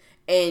bit,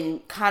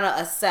 and kind of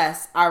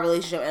assess our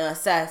relationship and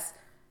assess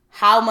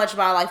how much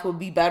my life would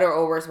be better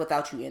or worse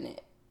without you in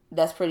it.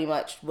 That's pretty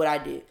much what I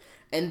did.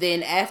 And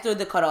then after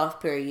the cutoff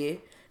period,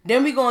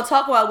 then we're going to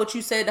talk about what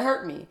you said to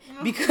hurt me.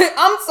 Because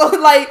I'm so,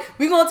 like,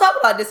 we're going to talk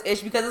about this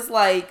issue, because it's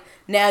like,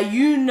 now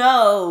you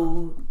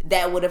know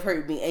that would have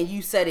hurt me and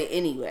you said it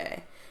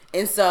anyway.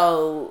 And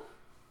so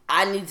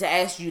I need to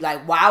ask you,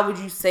 like, why would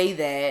you say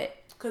that?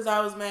 Because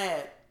I was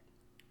mad.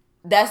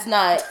 That's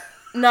not...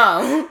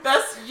 No.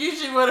 That's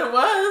usually what it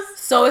was.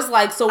 So it's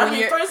like, so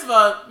when first of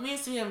all, me and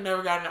C have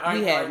never gotten an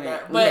argument like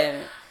that. But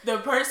the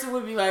person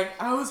would be like,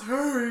 I was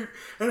hurt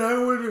and I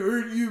want to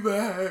hurt you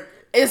back.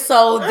 And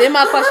so then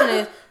my question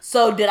is,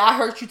 so did I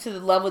hurt you to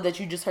the level that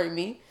you just hurt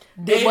me?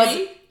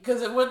 Maybe.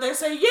 Because would they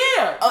say,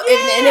 yeah. Oh,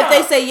 yeah. And if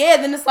they say yeah,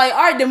 then it's like,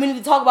 all right, then we need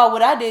to talk about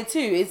what I did too.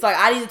 It's like,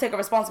 I need to take a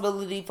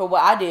responsibility for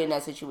what I did in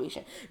that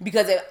situation.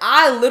 Because if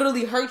I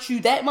literally hurt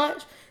you that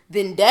much,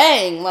 then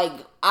dang, like,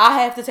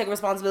 I have to take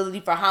responsibility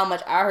for how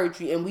much I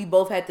hurt you, and we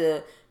both had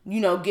to,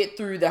 you know, get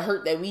through the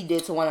hurt that we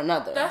did to one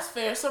another. That's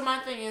fair. So my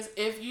thing is,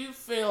 if you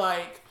feel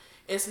like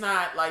it's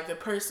not like the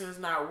person is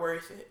not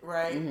worth it,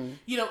 right?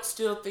 You don't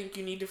still think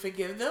you need to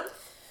forgive them?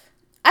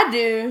 I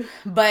do,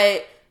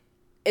 but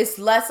it's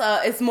less.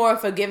 It's more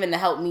forgiving to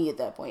help me at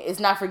that point. It's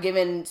not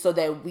forgiving so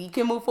that we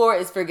can move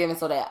forward. It's forgiving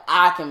so that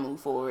I can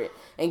move forward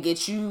and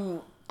get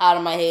you out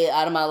of my head,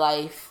 out of my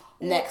life.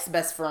 Next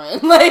best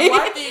friend. Like,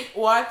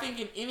 I think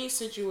in any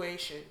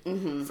situation,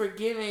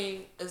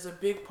 forgiving is a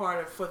big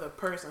part of for the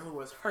person who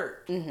was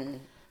hurt.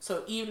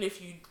 So even if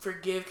you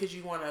forgive because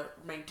you want to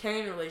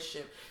maintain a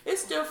relationship,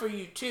 it's still for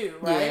you too,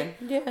 right?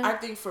 Yeah. I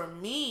think for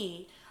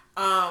me,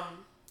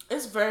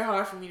 it's very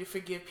hard for me to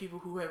forgive people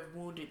who have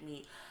wounded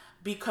me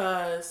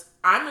because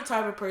I'm the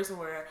type of person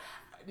where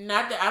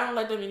not that I don't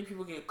let that many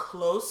people get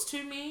close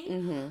to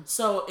me.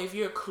 So if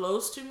you're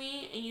close to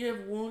me and you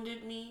have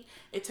wounded me,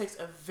 it takes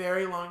a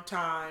very long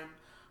time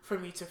for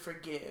me to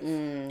forgive.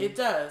 It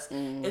does.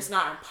 It's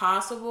not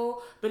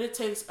impossible, but it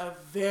takes a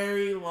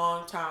very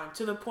long time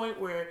to the point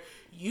where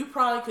you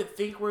probably could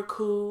think we're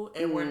cool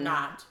and we're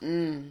not.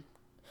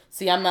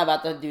 See, I'm not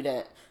about to do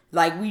that.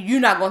 Like, you're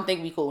not going to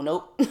think we cool.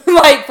 Nope.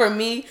 Like, for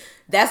me,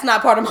 that's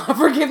not part of my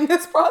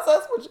forgiveness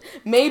process, which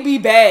may be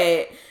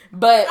bad.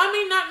 But I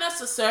mean, not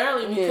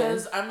necessarily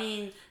because, I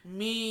mean,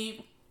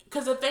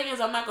 because the thing is,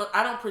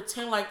 I don't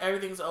pretend like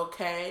everything's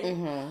okay.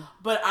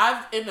 But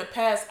in the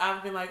past,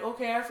 I've been like,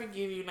 okay, I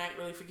forgive you, and I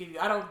really forgive you.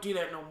 I don't do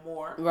that no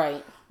more.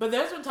 Right. But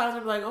there's been times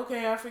I'm like,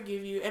 okay, I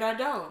forgive you, and I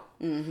don't.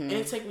 And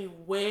it takes me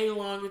way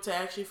longer to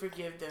actually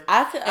forgive them.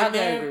 I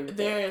agree with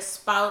they're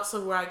spouts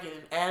of where I get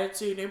an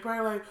attitude. They're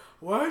probably like,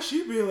 why is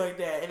she being like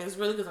that? And it's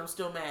really because I'm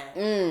still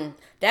mad.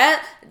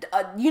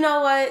 You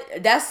know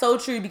what? That's so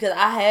true because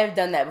I have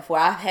done that before.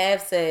 I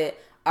have said,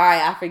 all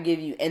right, I forgive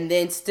you, and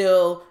then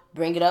still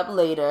bring it up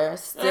later.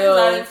 Still,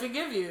 I didn't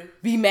forgive you.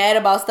 Be mad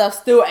about stuff.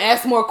 Still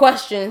ask more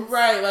questions.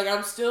 Right, like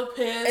I'm still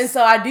pissed. And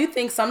so I do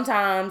think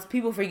sometimes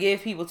people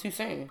forgive people too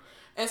soon.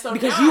 And so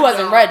because you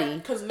wasn't ready.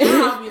 Because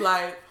now I'll be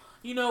like,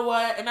 you know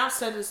what? And I've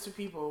said this to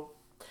people.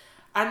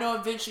 I know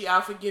eventually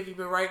I'll forgive you,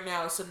 but right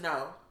now it's a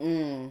no.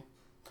 And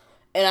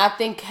I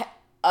think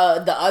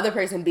the other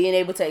person being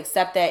able to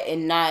accept that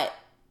and not,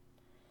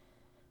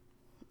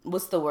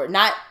 what's the word?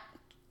 Not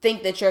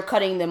think that you're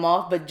cutting them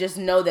off, but just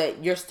know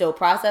that you're still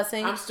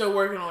processing. I'm still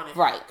working on it.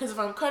 Right. Because if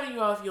I'm cutting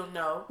you off, you'll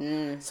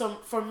know. So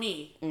for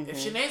me, if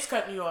Sinead's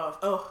cutting you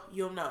off,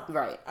 you'll know.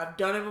 Right. I've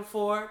done it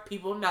before.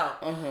 People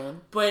know.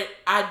 But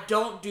I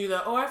don't do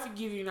the, I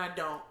forgive you and I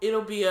don't.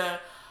 It'll be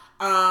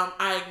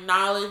I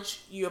acknowledge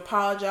you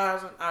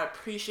apologizing. I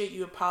appreciate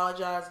you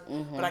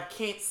apologizing. But I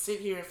can't sit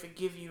here and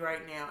forgive you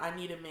right now. I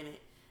need a minute.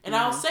 And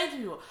I'll say to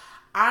people,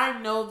 I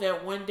know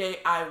that one day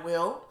I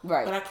will.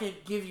 Right. But I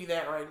can't give you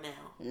that right now.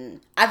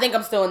 I think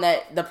I'm still in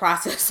the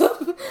process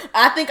of,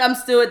 I think I'm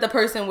still at the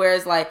person where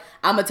it's like,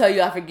 I'm going to tell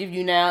you I forgive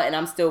you now and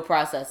I'm still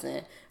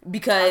processing.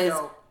 Because,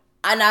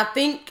 and I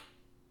think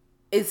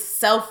it's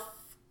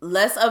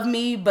selfless of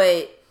me,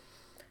 but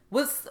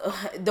what's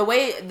the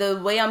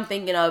way I'm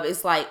thinking of,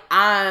 it's like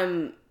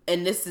and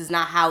this is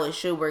not how it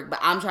should work, but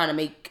I'm trying to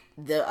make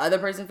the other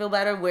person feel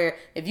better, where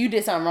if you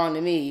did something wrong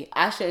to me,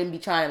 I shouldn't be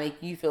trying to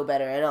make you feel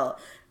better at all.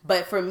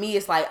 But for me,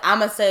 it's like, I'm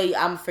going to say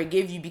I'm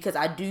forgive you because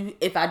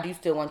if I do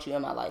still want you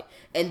in my life.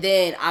 And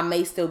then I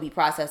may still be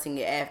processing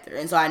it after.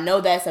 And so I know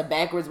that's a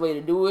backwards way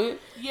to do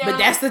it. Yeah. But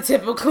that's the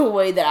typical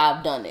way that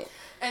I've done it.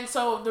 And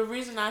so the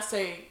reason I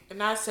say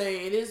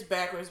it is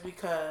backwards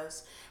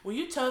because when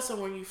you tell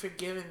someone you've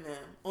forgiven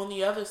them, on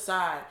the other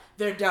side,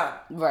 they're done.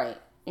 Right.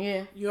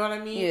 Yeah. You know what I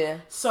mean? Yeah.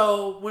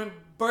 So when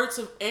bursts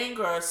of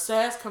anger or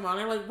sass come on,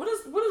 they're like, what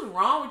is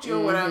wrong with you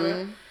or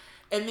whatever?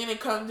 And then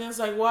it's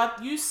like,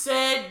 what? You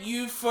said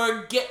you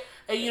forget.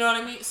 And you know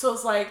what I mean? So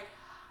it's like,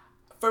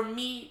 for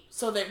me,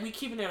 so that we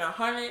keeping it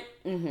 100,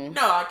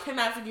 no, I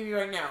cannot forgive you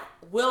right now.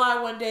 Will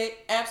I one day?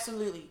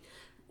 Absolutely.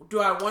 Do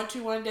I want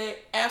to one day?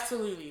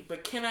 Absolutely.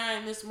 But can I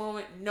in this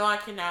moment? No, I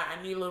cannot.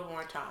 I need a little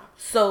more time.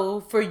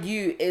 So for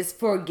you, is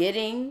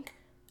forgetting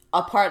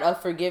a part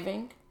of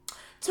forgiving?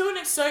 To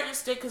a certain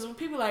extent, because when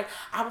people are like,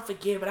 I will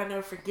forgive, but I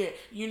never forget,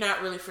 you're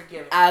not really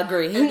forgiving. I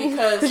agree.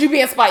 Because you're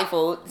being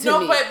spiteful to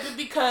me. But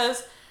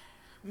because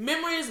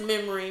memory is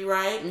memory,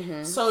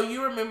 right? So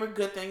you remember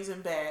good things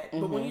and bad.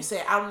 But when you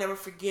say, I'll never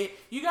forget,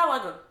 you got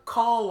like a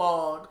call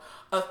log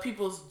of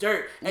people's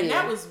dirt. And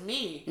that was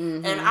me.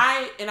 And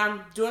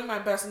I'm doing my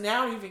best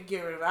now to even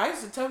get rid of it. I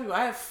used to tell people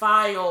I have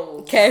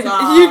files.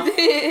 You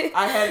did.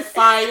 I had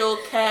file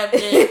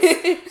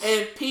cabinets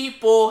and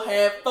people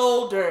had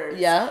folders.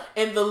 Yeah.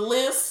 And the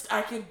list,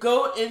 I could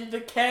go in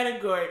the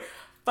category.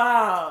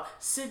 File,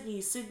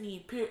 Sydney,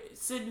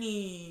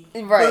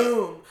 right.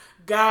 Boom.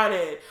 Got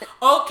it.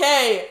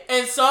 Okay.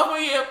 And sophomore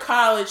year of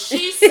college,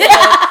 she said, like,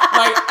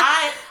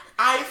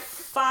 I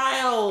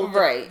filed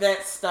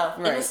that stuff.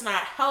 And it's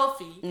not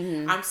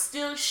healthy. I'm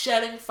still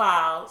shedding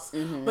files.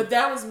 But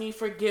that was me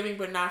forgiving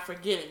but not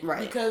forgetting.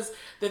 Right. Because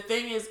the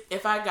thing is,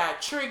 if I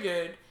got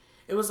triggered,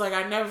 it was like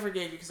I never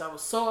forgave you because I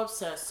was so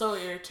upset, so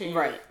irritated.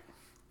 Right.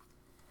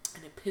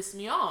 And it pissed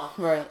me off.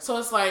 Right. So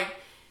it's like,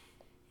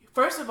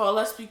 First of all,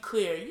 let's be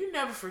clear. You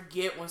never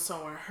forget when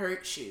someone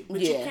hurts you.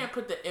 But you can't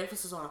put the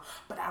emphasis on,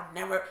 but I'll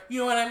never, you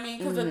know what I mean?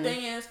 Because the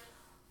thing is,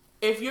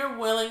 if you're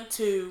willing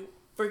to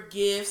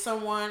forgive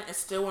someone and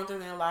still want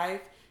them in their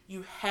life,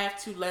 you have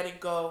to let it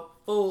go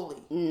fully.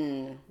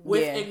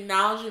 With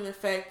acknowledging the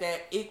fact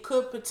that it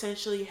could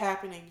potentially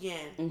happen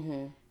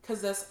again.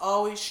 Because that's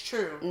always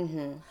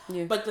true.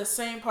 But the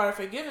same part of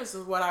forgiveness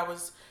is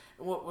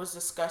what was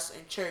discussed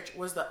in church,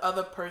 was the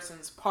other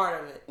person's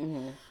part of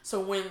it. So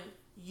when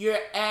you're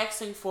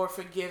asking for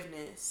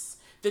forgiveness,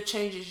 the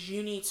changes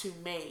you need to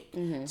make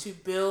to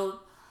build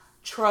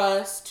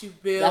trust, to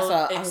build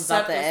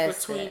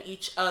acceptance between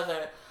each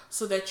other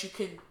so that you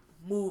can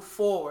move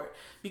forward.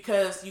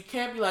 Because you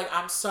can't be like,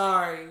 I'm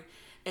sorry,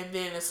 and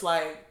then it's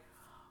like,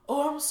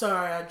 oh, I'm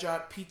sorry I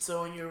dropped pizza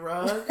on your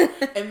rug,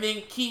 and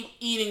then keep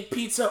eating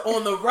pizza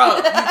on the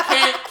rug. You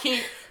can't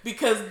keep,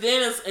 because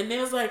then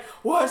it's like,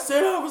 well, I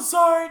said I was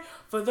sorry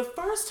for the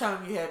first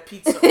time you had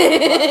pizza on the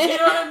rug. You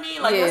know what I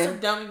mean? Like, that's a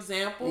dumb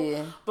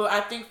example. But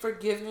I think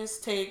forgiveness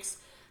takes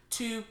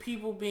two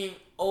people being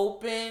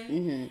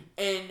open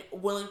and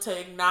willing to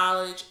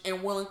acknowledge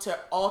and willing to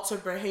alter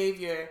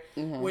behavior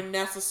when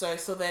necessary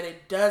so that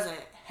it doesn't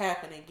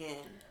happen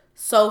again.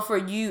 So for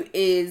you,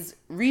 is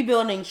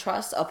rebuilding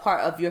trust a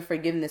part of your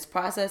forgiveness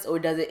process, or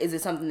is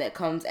it something that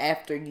comes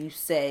after you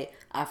say,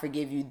 I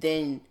forgive you,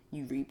 then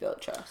you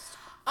rebuild trust?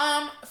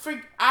 I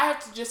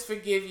have to just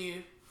forgive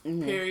you,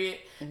 period.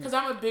 Because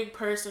I'm a big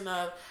person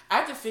of, I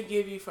have to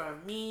forgive you for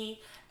me,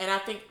 and I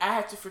think I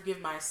have to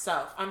forgive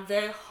myself. I'm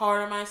very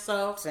hard on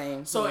myself.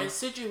 Same. So in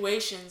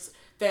situations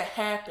that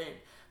happen,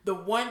 the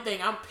one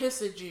thing, I'm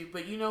pissed at you,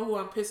 but you know who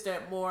I'm pissed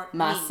at more?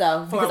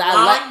 Myself. Me, for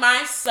allowing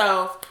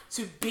myself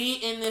to be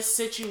in this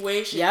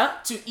situation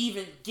to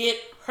even get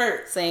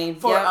hurt. Same.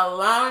 For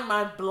allowing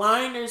my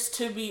blinders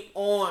to be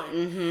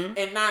on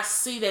and not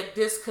see that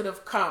this could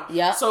have come.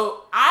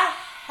 So I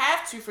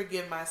have to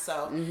forgive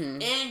myself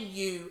and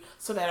you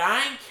so that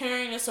I ain't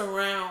carrying this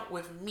around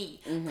with me.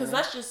 Because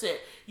that's just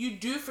it. You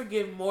do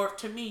forgive more.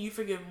 To me, you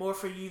forgive more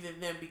for you than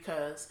them,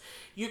 because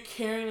you're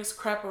carrying this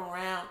crap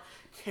around,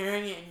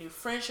 carrying it in new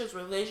friendships,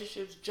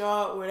 relationships,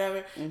 job,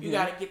 whatever. You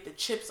got to get the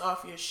chips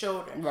off your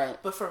shoulder. Right.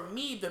 But for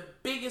me, the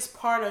biggest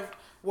part of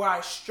where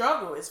I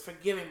struggle is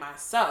forgiving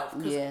myself.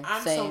 Because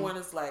I'm someone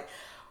that's like,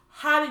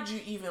 how did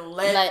you even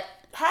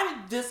how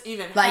did this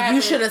even happen? Like,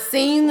 you should have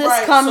seen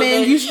this coming.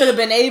 So you should have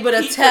been able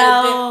to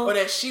tell. Or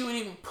that she would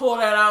even pull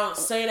that out and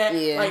say that.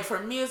 Like, for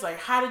me, it's like,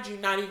 how did you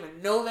not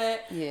even know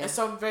that? And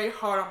so I'm very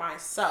hard on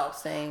myself.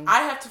 Same.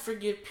 I have to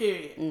forgive,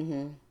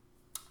 period.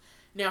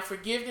 Now,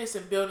 forgiveness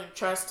and building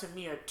trust to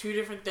me are two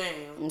different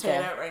things. I'll tell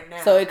you that right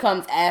now. So it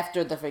comes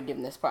after the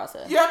forgiveness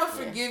process. Yeah, I'm going to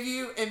forgive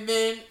you, and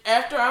then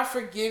after I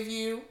forgive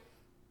you,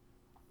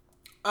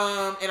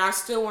 and I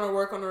still want to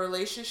work on the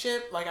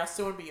relationship, like I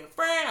still want to be your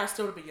friend, I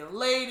still want to be your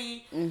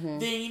lady,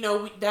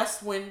 then,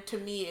 that's when, to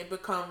me, it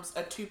becomes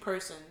a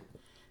two-person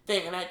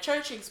thing. And at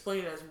church, he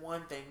explained it as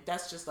one thing.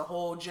 That's just the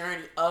whole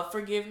journey of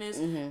forgiveness,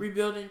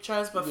 rebuilding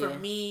trust. But for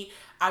me,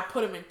 I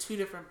put them in two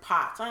different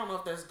pots. I don't know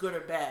if that's good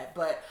or bad,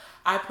 but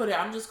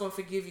I'm just going to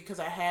forgive you because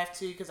I have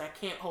to, because I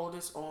can't hold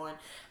this on.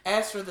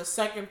 As for the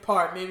second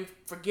part, maybe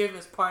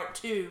forgiveness part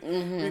 2,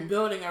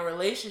 rebuilding a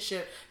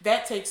relationship,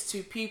 that takes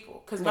two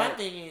people. Because my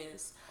thing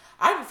is,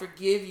 I can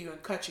forgive you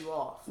and cut you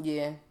off.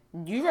 Yeah.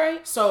 You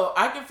right. So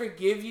I can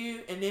forgive you,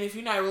 and then if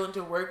you're not willing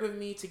to work with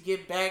me to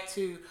get back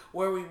to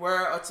where we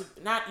were, or to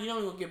not, you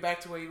don't even get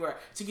back to where you were,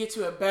 to get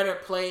to a better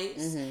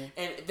place,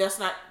 and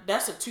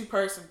that's a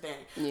two-person thing.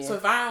 Yeah. So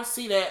if I don't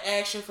see that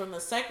action from the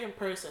second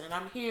person, and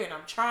I'm here and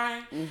I'm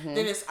trying,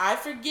 then it's, I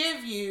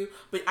forgive you,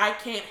 but I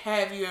can't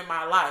have you in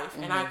my life,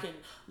 and I can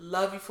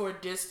love you for a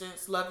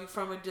distance, love you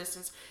from a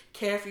distance,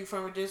 care for you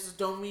from a distance,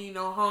 don't mean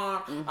no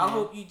harm. I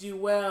hope you do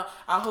well.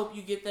 I hope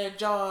you get that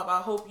job.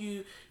 I hope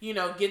you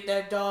get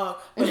that dog,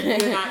 but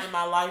you're not in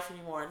my life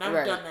anymore. And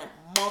I've done that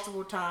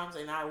multiple times,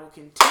 and I will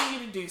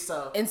continue to do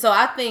so. And so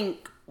I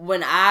think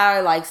when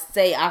I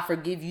say I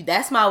forgive you,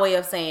 that's my way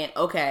of saying,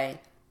 okay,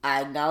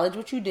 I acknowledge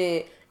what you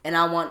did, and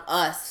I want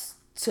us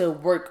to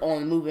work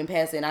on moving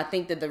past it. And I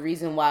think that the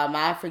reason why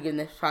my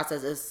forgiveness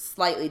process is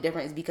slightly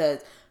different is because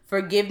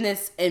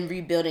forgiveness and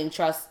rebuilding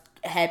trust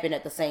happen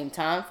at the same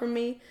time for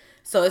me.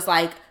 So it's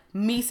like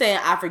me saying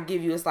I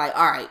forgive you. It's like,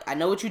 all right, I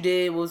know what you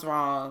did was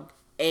wrong,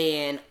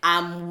 and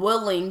I'm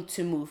willing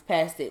to move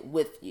past it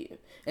with you.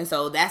 And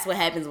so that's what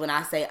happens when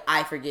I say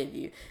I forgive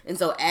you. And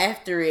so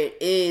after it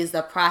is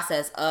the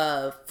process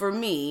of, for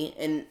me,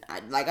 and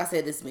like I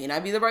said, this may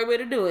not be the right way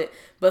to do it,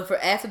 but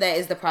after that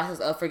is the process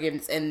of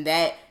forgiveness, and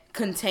that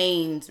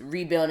contains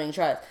rebuilding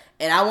trust.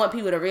 And I want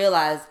people to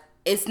realize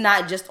it's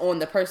not just on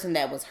the person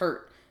that was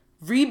hurt.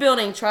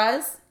 Rebuilding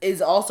trust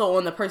is also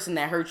on the person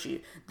that hurt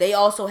you. They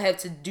also have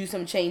to do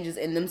some changes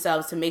in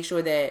themselves to make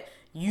sure that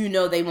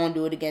they won't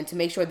do it again, to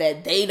make sure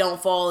that they don't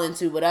fall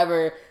into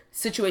whatever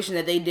situation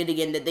that they did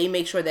again, that they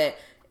make sure that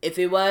if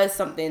it was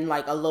something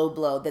like a low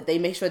blow, that they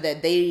make sure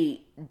that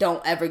they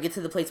don't ever get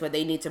to the place where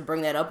they need to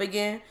bring that up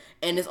again.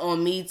 And it's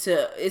on me it's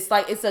a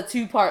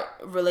 2-part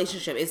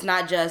relationship. It's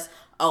not just,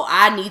 oh,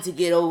 I need to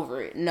get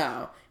over it.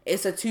 No.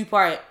 it's a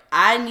two-part.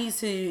 I need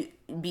to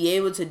be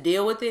able to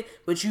deal with it,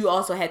 but you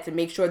also have to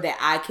make sure that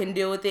I can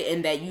deal with it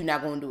and that you're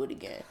not going to do it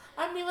again.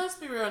 I mean, let's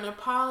be real. An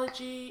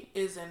apology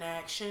is an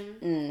action.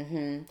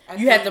 Mm-hmm.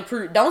 You have to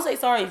prove. Don't say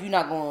sorry if you're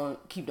not going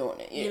to keep doing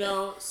it. Yeah. You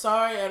know,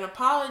 sorry. An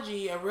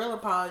apology, a real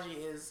apology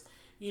is,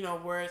 you know,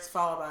 words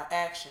followed by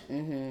action.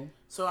 Mm-hmm.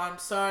 So I'm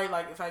sorry.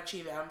 Like if I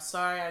cheated, I'm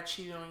sorry I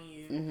cheated on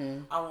you. Mm-hmm.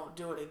 I won't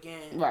do it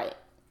again. Right.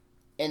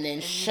 And then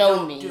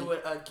show me. Do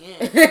it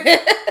again.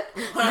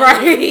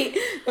 Right.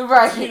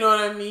 Right. You know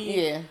what I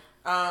mean?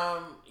 Yeah.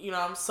 You know,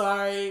 I'm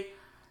sorry.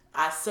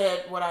 I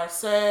said what I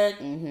said.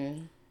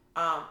 Mm-hmm.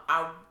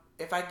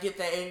 If I get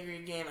that angry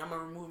again, I'm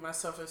gonna remove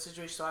myself from the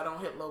situation so I don't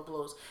hit low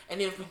blows.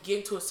 And then if we get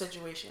into a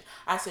situation,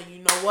 I say, you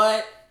know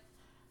what?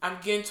 I'm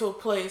getting to a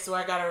place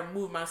where I gotta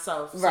remove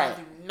myself. So I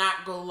do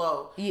not go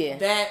low. Yeah.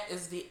 That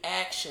is the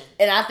action.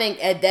 And I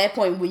think at that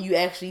point when you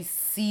actually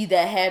see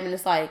that happen,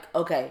 it's like,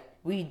 okay,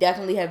 we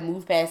definitely have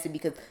moved past it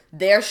because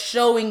they're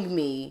showing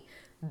me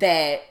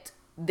that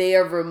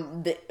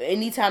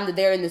anytime that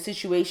they're in the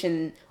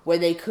situation where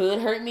they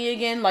could hurt me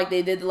again, like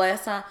they did the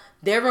last time,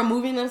 they're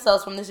removing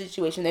themselves from the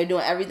situation. They're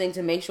doing everything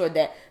to make sure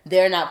that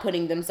they're not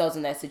putting themselves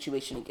in that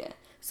situation again.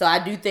 So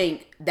I do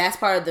think that's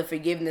part of the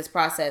forgiveness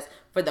process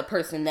for the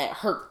person that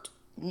hurt,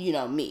 you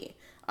know, me.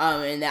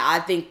 And I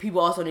think people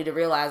also need to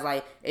realize,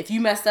 like, if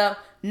you messed up,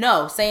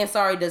 no, saying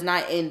sorry does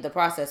not end the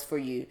process for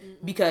you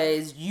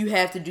because you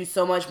have to do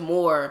so much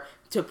more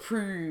to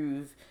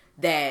prove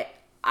that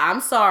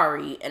I'm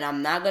sorry and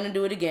I'm not going to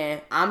do it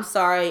again. I'm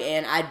sorry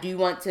and I do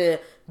want to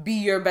be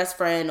your best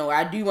friend or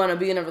I do want to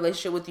be in a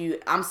relationship with you.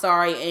 I'm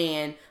sorry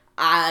and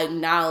I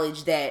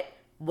acknowledge that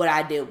what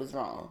I did was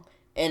wrong.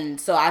 And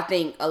so I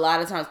think a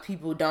lot of times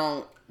people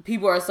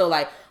are so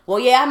like, well,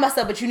 yeah, I messed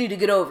up, but you need to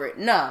get over it.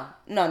 No.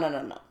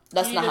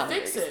 That's not how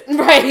fix it.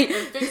 Right.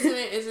 And fixing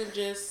it isn't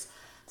just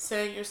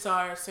saying you're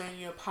sorry or saying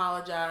you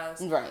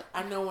apologize. Right.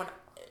 I know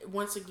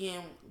once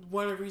again,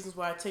 one of the reasons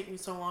why it takes me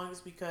so long is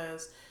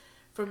because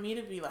for me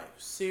to be like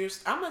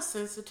serious, I'm a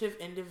sensitive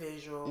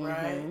individual,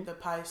 right? The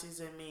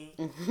Pisces in me.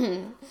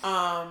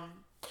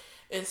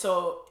 And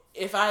so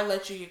if I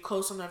let you get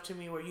close enough to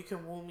me where you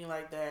can wound me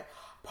like that,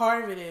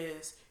 part of it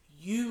is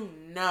you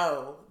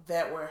know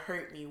that would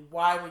hurt me.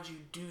 Why would you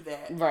do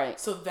that? Right.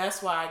 So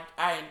that's why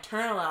I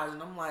internalize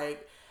and I'm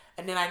like,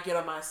 and then I get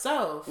on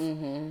myself.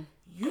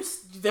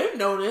 They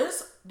know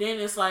this. Then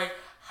it's like,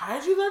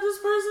 how'd you let this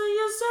person in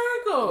your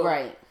circle?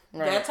 Right.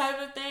 That type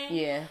of thing.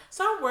 Yeah.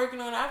 So I'm working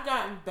on it. I've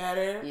gotten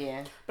better.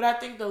 Yeah. But I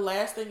think the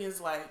last thing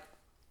is like,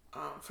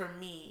 for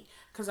me,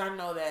 because I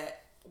know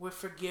that with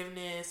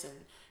forgiveness and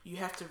you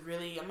have to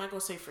really, I'm not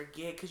going to say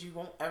forget because you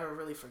won't ever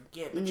really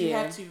forget, but you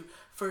have to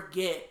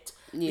forget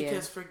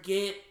because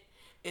forget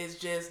is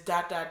just ...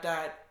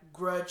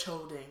 grudge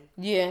holding.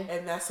 Yeah.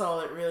 And that's all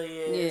it really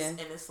is. Yeah. And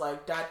it's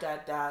like ...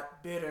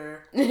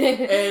 bitter.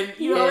 And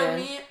you know what I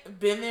mean?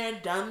 Been there,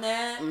 done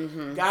that.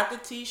 Got the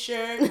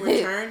t-shirt,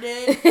 returned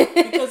it.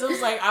 Because it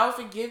was like, I'll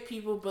forgive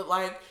people, but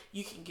like,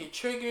 you can get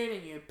triggered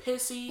and you're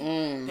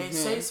pissy. They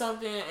say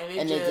something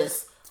and it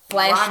just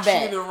rocks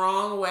you the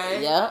wrong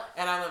way. Yep.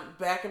 And I'm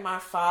back in my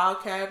file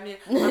cabinet.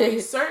 I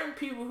mean, certain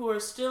people who are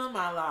still in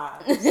my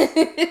lives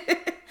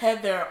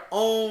had their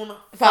own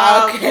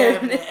file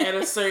cabinet at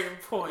a certain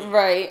point.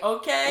 Right.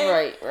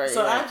 Okay? Right.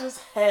 So I just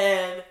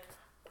had,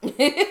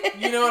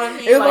 you know what I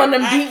mean? It was one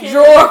of them deep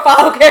drawer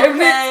file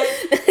cabinets.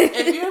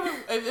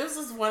 If this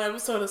is one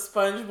episode of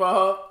SpongeBob.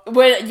 Oh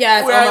my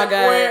God.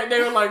 Where they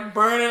were like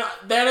burning,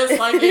 that is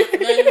like, it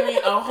gave me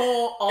a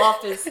whole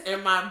office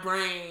in my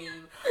brain.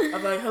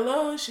 I'm like,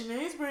 hello,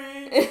 Shanae's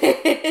brain.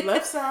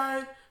 Left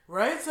side,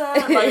 right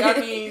side. Like, I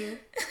mean,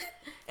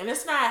 and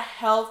it's not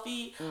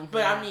healthy,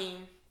 but I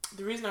mean,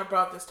 the reason I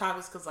brought up this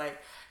topic is because, like,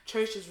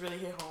 church just really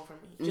hit home for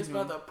me. Just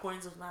about the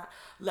importance of not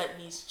letting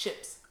these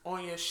chips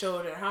on your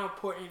shoulder and how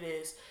important it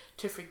is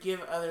to forgive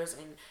others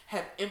and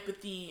have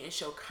empathy and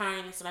show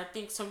kindness. And I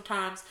think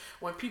sometimes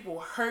when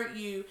people hurt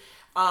you,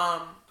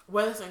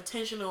 whether it's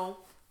intentional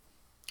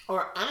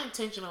or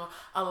unintentional,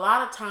 a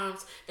lot of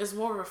times it's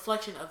more a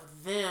reflection of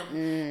them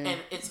and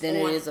it's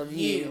than on it is of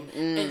you.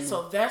 And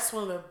so that's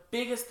one of the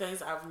biggest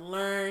things I've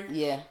learned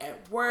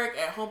at work,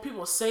 at home.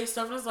 People say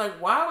stuff and it's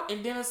like, wow.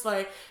 And then it's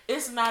like,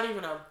 it's not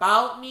even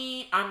about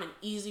me. I'm an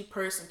easy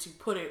person to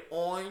put it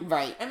on.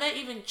 Right. And that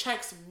even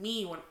checks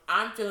me when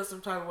I'm feeling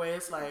some type of way.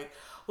 It's like,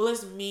 well,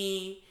 it's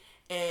me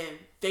and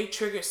they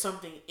triggered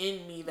something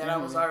in me that I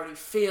was already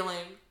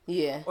feeling.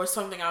 Yeah. Or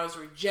something I was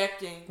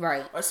rejecting.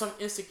 Right. Or some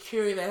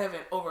insecurity that I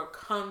haven't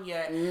overcome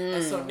yet.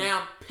 And so now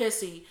I'm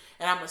pissy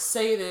and I'm going to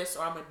say this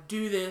or I'm going to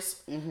do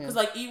this. Because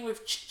like even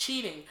with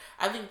cheating,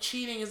 I think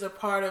cheating is a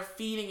part of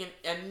feeding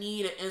a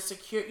need, an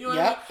insecurity. You know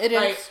what I mean?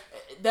 It is.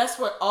 That's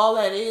what all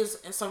that is.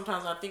 And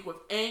sometimes I think with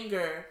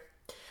anger,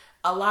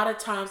 a lot of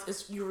times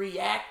it's you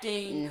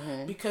reacting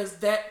because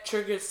that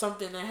triggered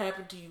something that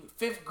happened to you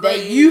 5th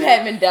grade that you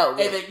haven't dealt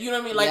with. And that, you know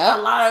what I mean? Like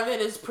a lot of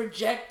it is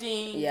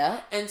projecting.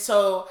 Yeah. And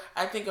so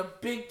I think a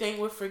big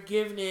thing with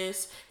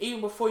forgiveness, even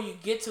before you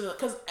get to the,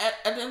 because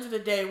at the end of the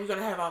day, we're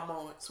gonna have our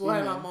moments. We'll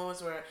have our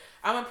moments where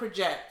I'm gonna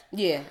project.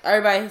 Yeah,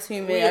 everybody's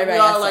human. We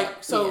all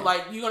like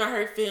like you're gonna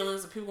hurt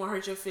feelings, and people gonna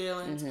hurt your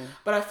feelings.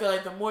 But I feel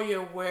like the more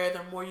you're aware,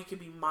 the more you can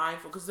be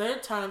mindful. Because there are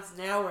times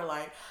now where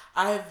like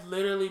I have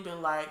literally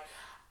been like,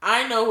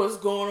 I know what's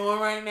going on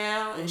right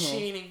now, and she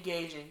ain't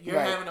engaging. You're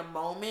having a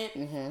moment.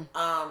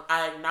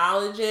 I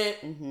acknowledge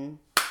it.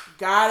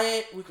 Got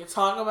it. We can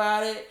talk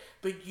about it.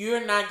 But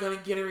you're not going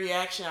to get a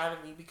reaction out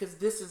of me because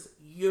this is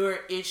your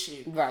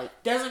issue. Right.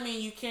 Doesn't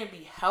mean you can't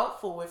be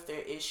helpful with their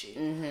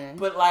issue.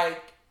 But,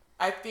 like,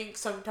 I think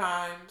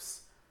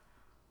sometimes,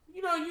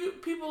 you know,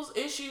 people's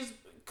issues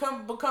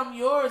become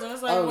yours. And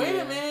it's like, wait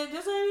a minute,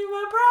 this ain't even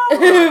my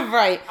problem.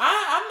 Right.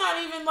 I'm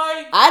not even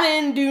like... I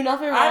didn't do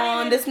nothing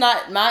wrong. This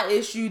not my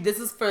issue. This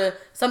is for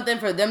something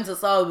for them to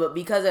solve. But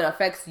because it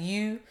affects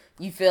you,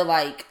 you feel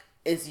like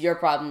it's your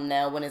problem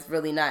now when it's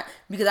really not.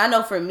 Because I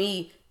know for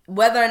me,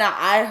 whether or not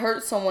I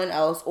hurt someone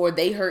else or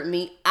they hurt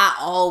me, I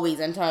always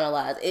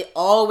internalize. It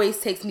always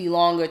takes me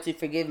longer to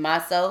forgive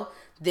myself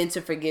than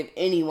to forgive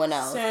anyone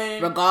else.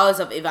 Same. Regardless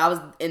of if I was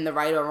in the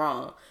right or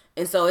wrong.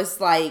 And so it's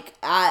like,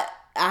 I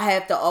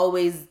have to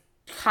always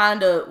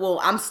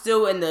I'm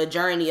still in the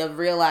journey of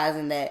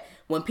realizing that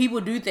when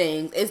people do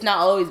things, it's not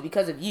always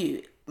because of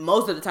you.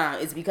 Most of the time,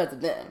 it's because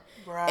of them.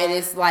 Right, and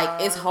it's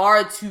like, it's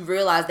hard to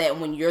realize that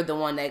when you're the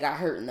one that got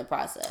hurt in the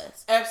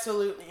process.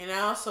 Absolutely. And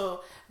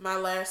also, my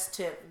last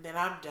tip, then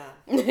I'm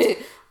done.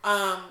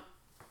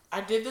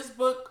 I did this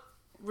book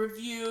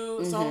review.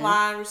 It's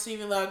online,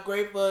 Receiving Love,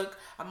 great book.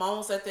 I'm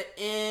almost at the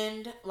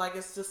end. Like,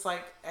 it's just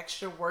like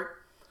extra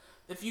work.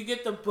 If you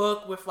get the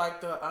book with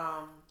like the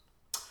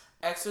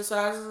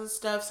exercises and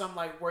stuff, so I'm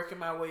like working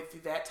my way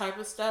through that type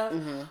of stuff.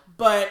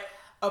 But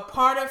a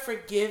part of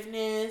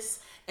forgiveness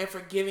and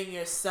forgiving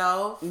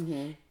yourself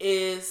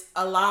is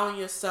allowing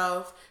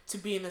yourself to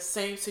be in the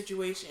same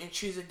situation and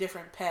choose a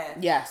different path.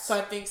 Yes. So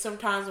I think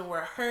sometimes when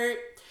we're hurt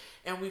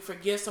and we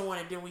forgive someone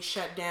and then we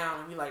shut down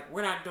and we like,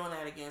 we're not doing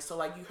that again. So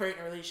like you hurt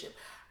in a relationship.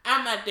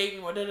 I'm not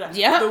dating or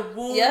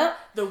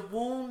the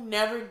wound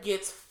never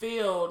gets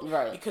filled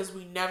because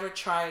we never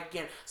try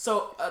again.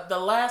 So the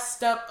last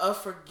step of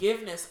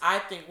forgiveness, I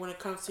think, when it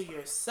comes to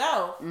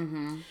yourself,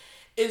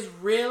 is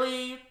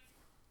really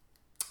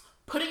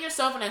putting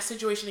yourself in that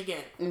situation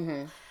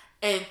again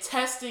and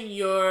testing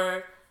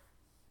your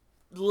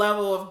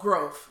level of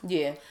growth.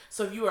 Yeah.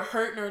 So if you were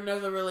hurt in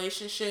another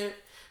relationship,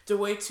 the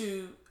way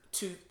to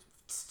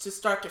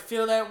start to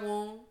feel that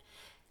wound,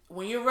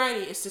 when you're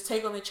ready, is to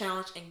take on the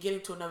challenge and get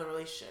into another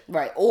relationship.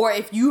 Right. Or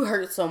if you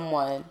hurt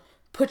someone,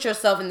 put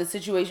yourself in the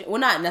situation. Well,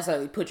 not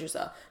necessarily put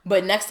yourself,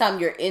 but next time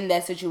you're in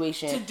that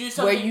situation to do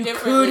something where you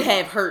could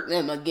have hurt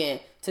them again.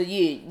 So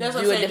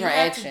that's do a different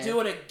action. You have to do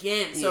it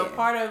again. So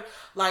part of,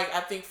 like, I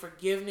think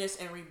forgiveness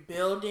and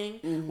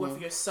rebuilding with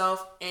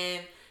yourself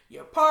and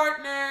your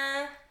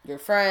partner, your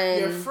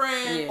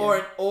friend,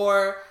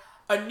 or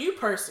a new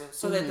person,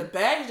 so that the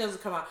baggage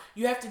doesn't come out.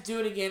 You have to do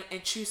it again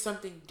and choose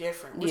something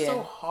different. We're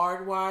so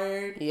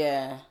hardwired.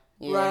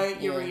 Right?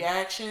 Your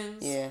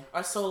reactions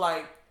are so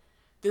like,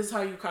 this is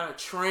how you kind of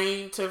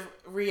train to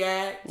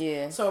react.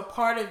 Yeah. So a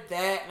part of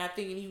that, and I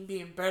think even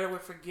being better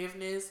with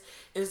forgiveness,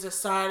 is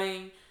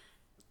deciding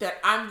that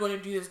I'm going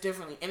to do this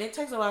differently. And it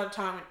takes a lot of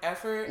time and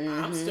effort.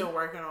 I'm still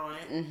working on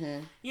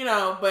it. You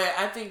know, but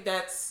I think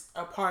that's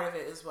a part of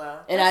it as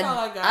well. And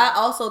I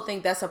also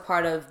think that's a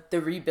part of the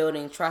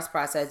rebuilding trust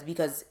process,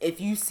 because if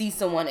you see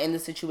someone in the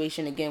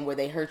situation again where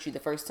they hurt you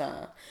the first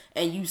time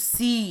and you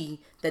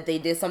see that they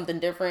did something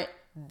different,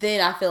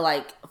 then I feel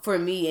like, for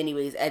me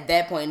anyways, at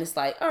that point it's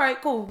like, all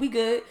right, cool, we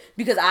good.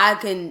 Because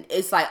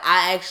it's like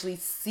I actually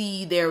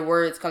see their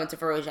words coming to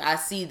fruition. I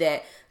see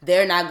that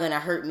they're not going to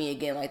hurt me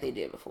again like they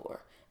did before.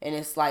 And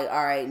it's like,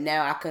 all right,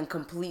 now I can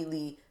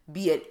completely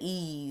be at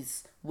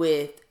ease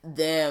with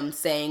them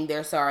saying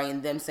they're sorry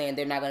and them saying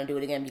they're not going to do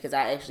it again, because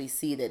I actually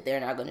see that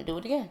they're not going to do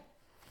it again.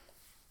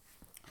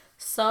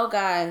 So,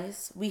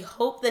 guys, we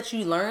hope that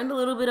you learned a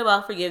little bit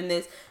about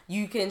forgiveness.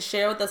 You can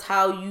share with us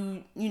how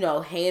you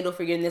handle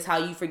forgiveness, how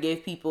you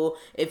forgive people.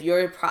 If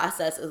your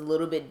process is a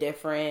little bit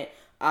different,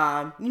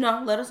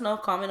 let us know.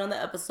 Comment on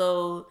the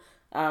episode.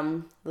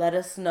 Let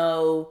us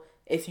know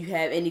if you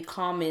have any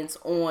comments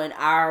on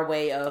our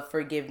way of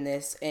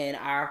forgiveness and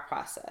our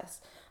process.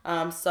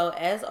 So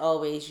as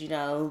always,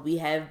 we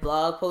have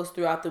blog posts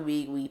throughout the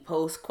week. We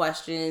post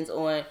questions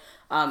on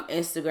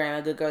Instagram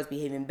at Good Girls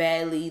Behaving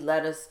Badly.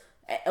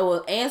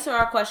 We'll answer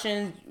our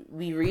questions.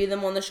 We read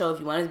them on the show. If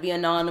you want us to be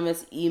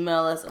anonymous,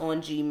 email us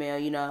on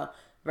Gmail,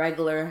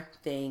 regular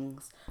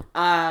things.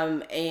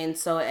 And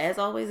so as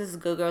always, this is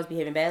Good Girls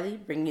Behaving Badly,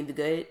 bringing you the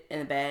good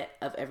and the bad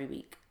of every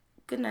week.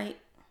 Good night.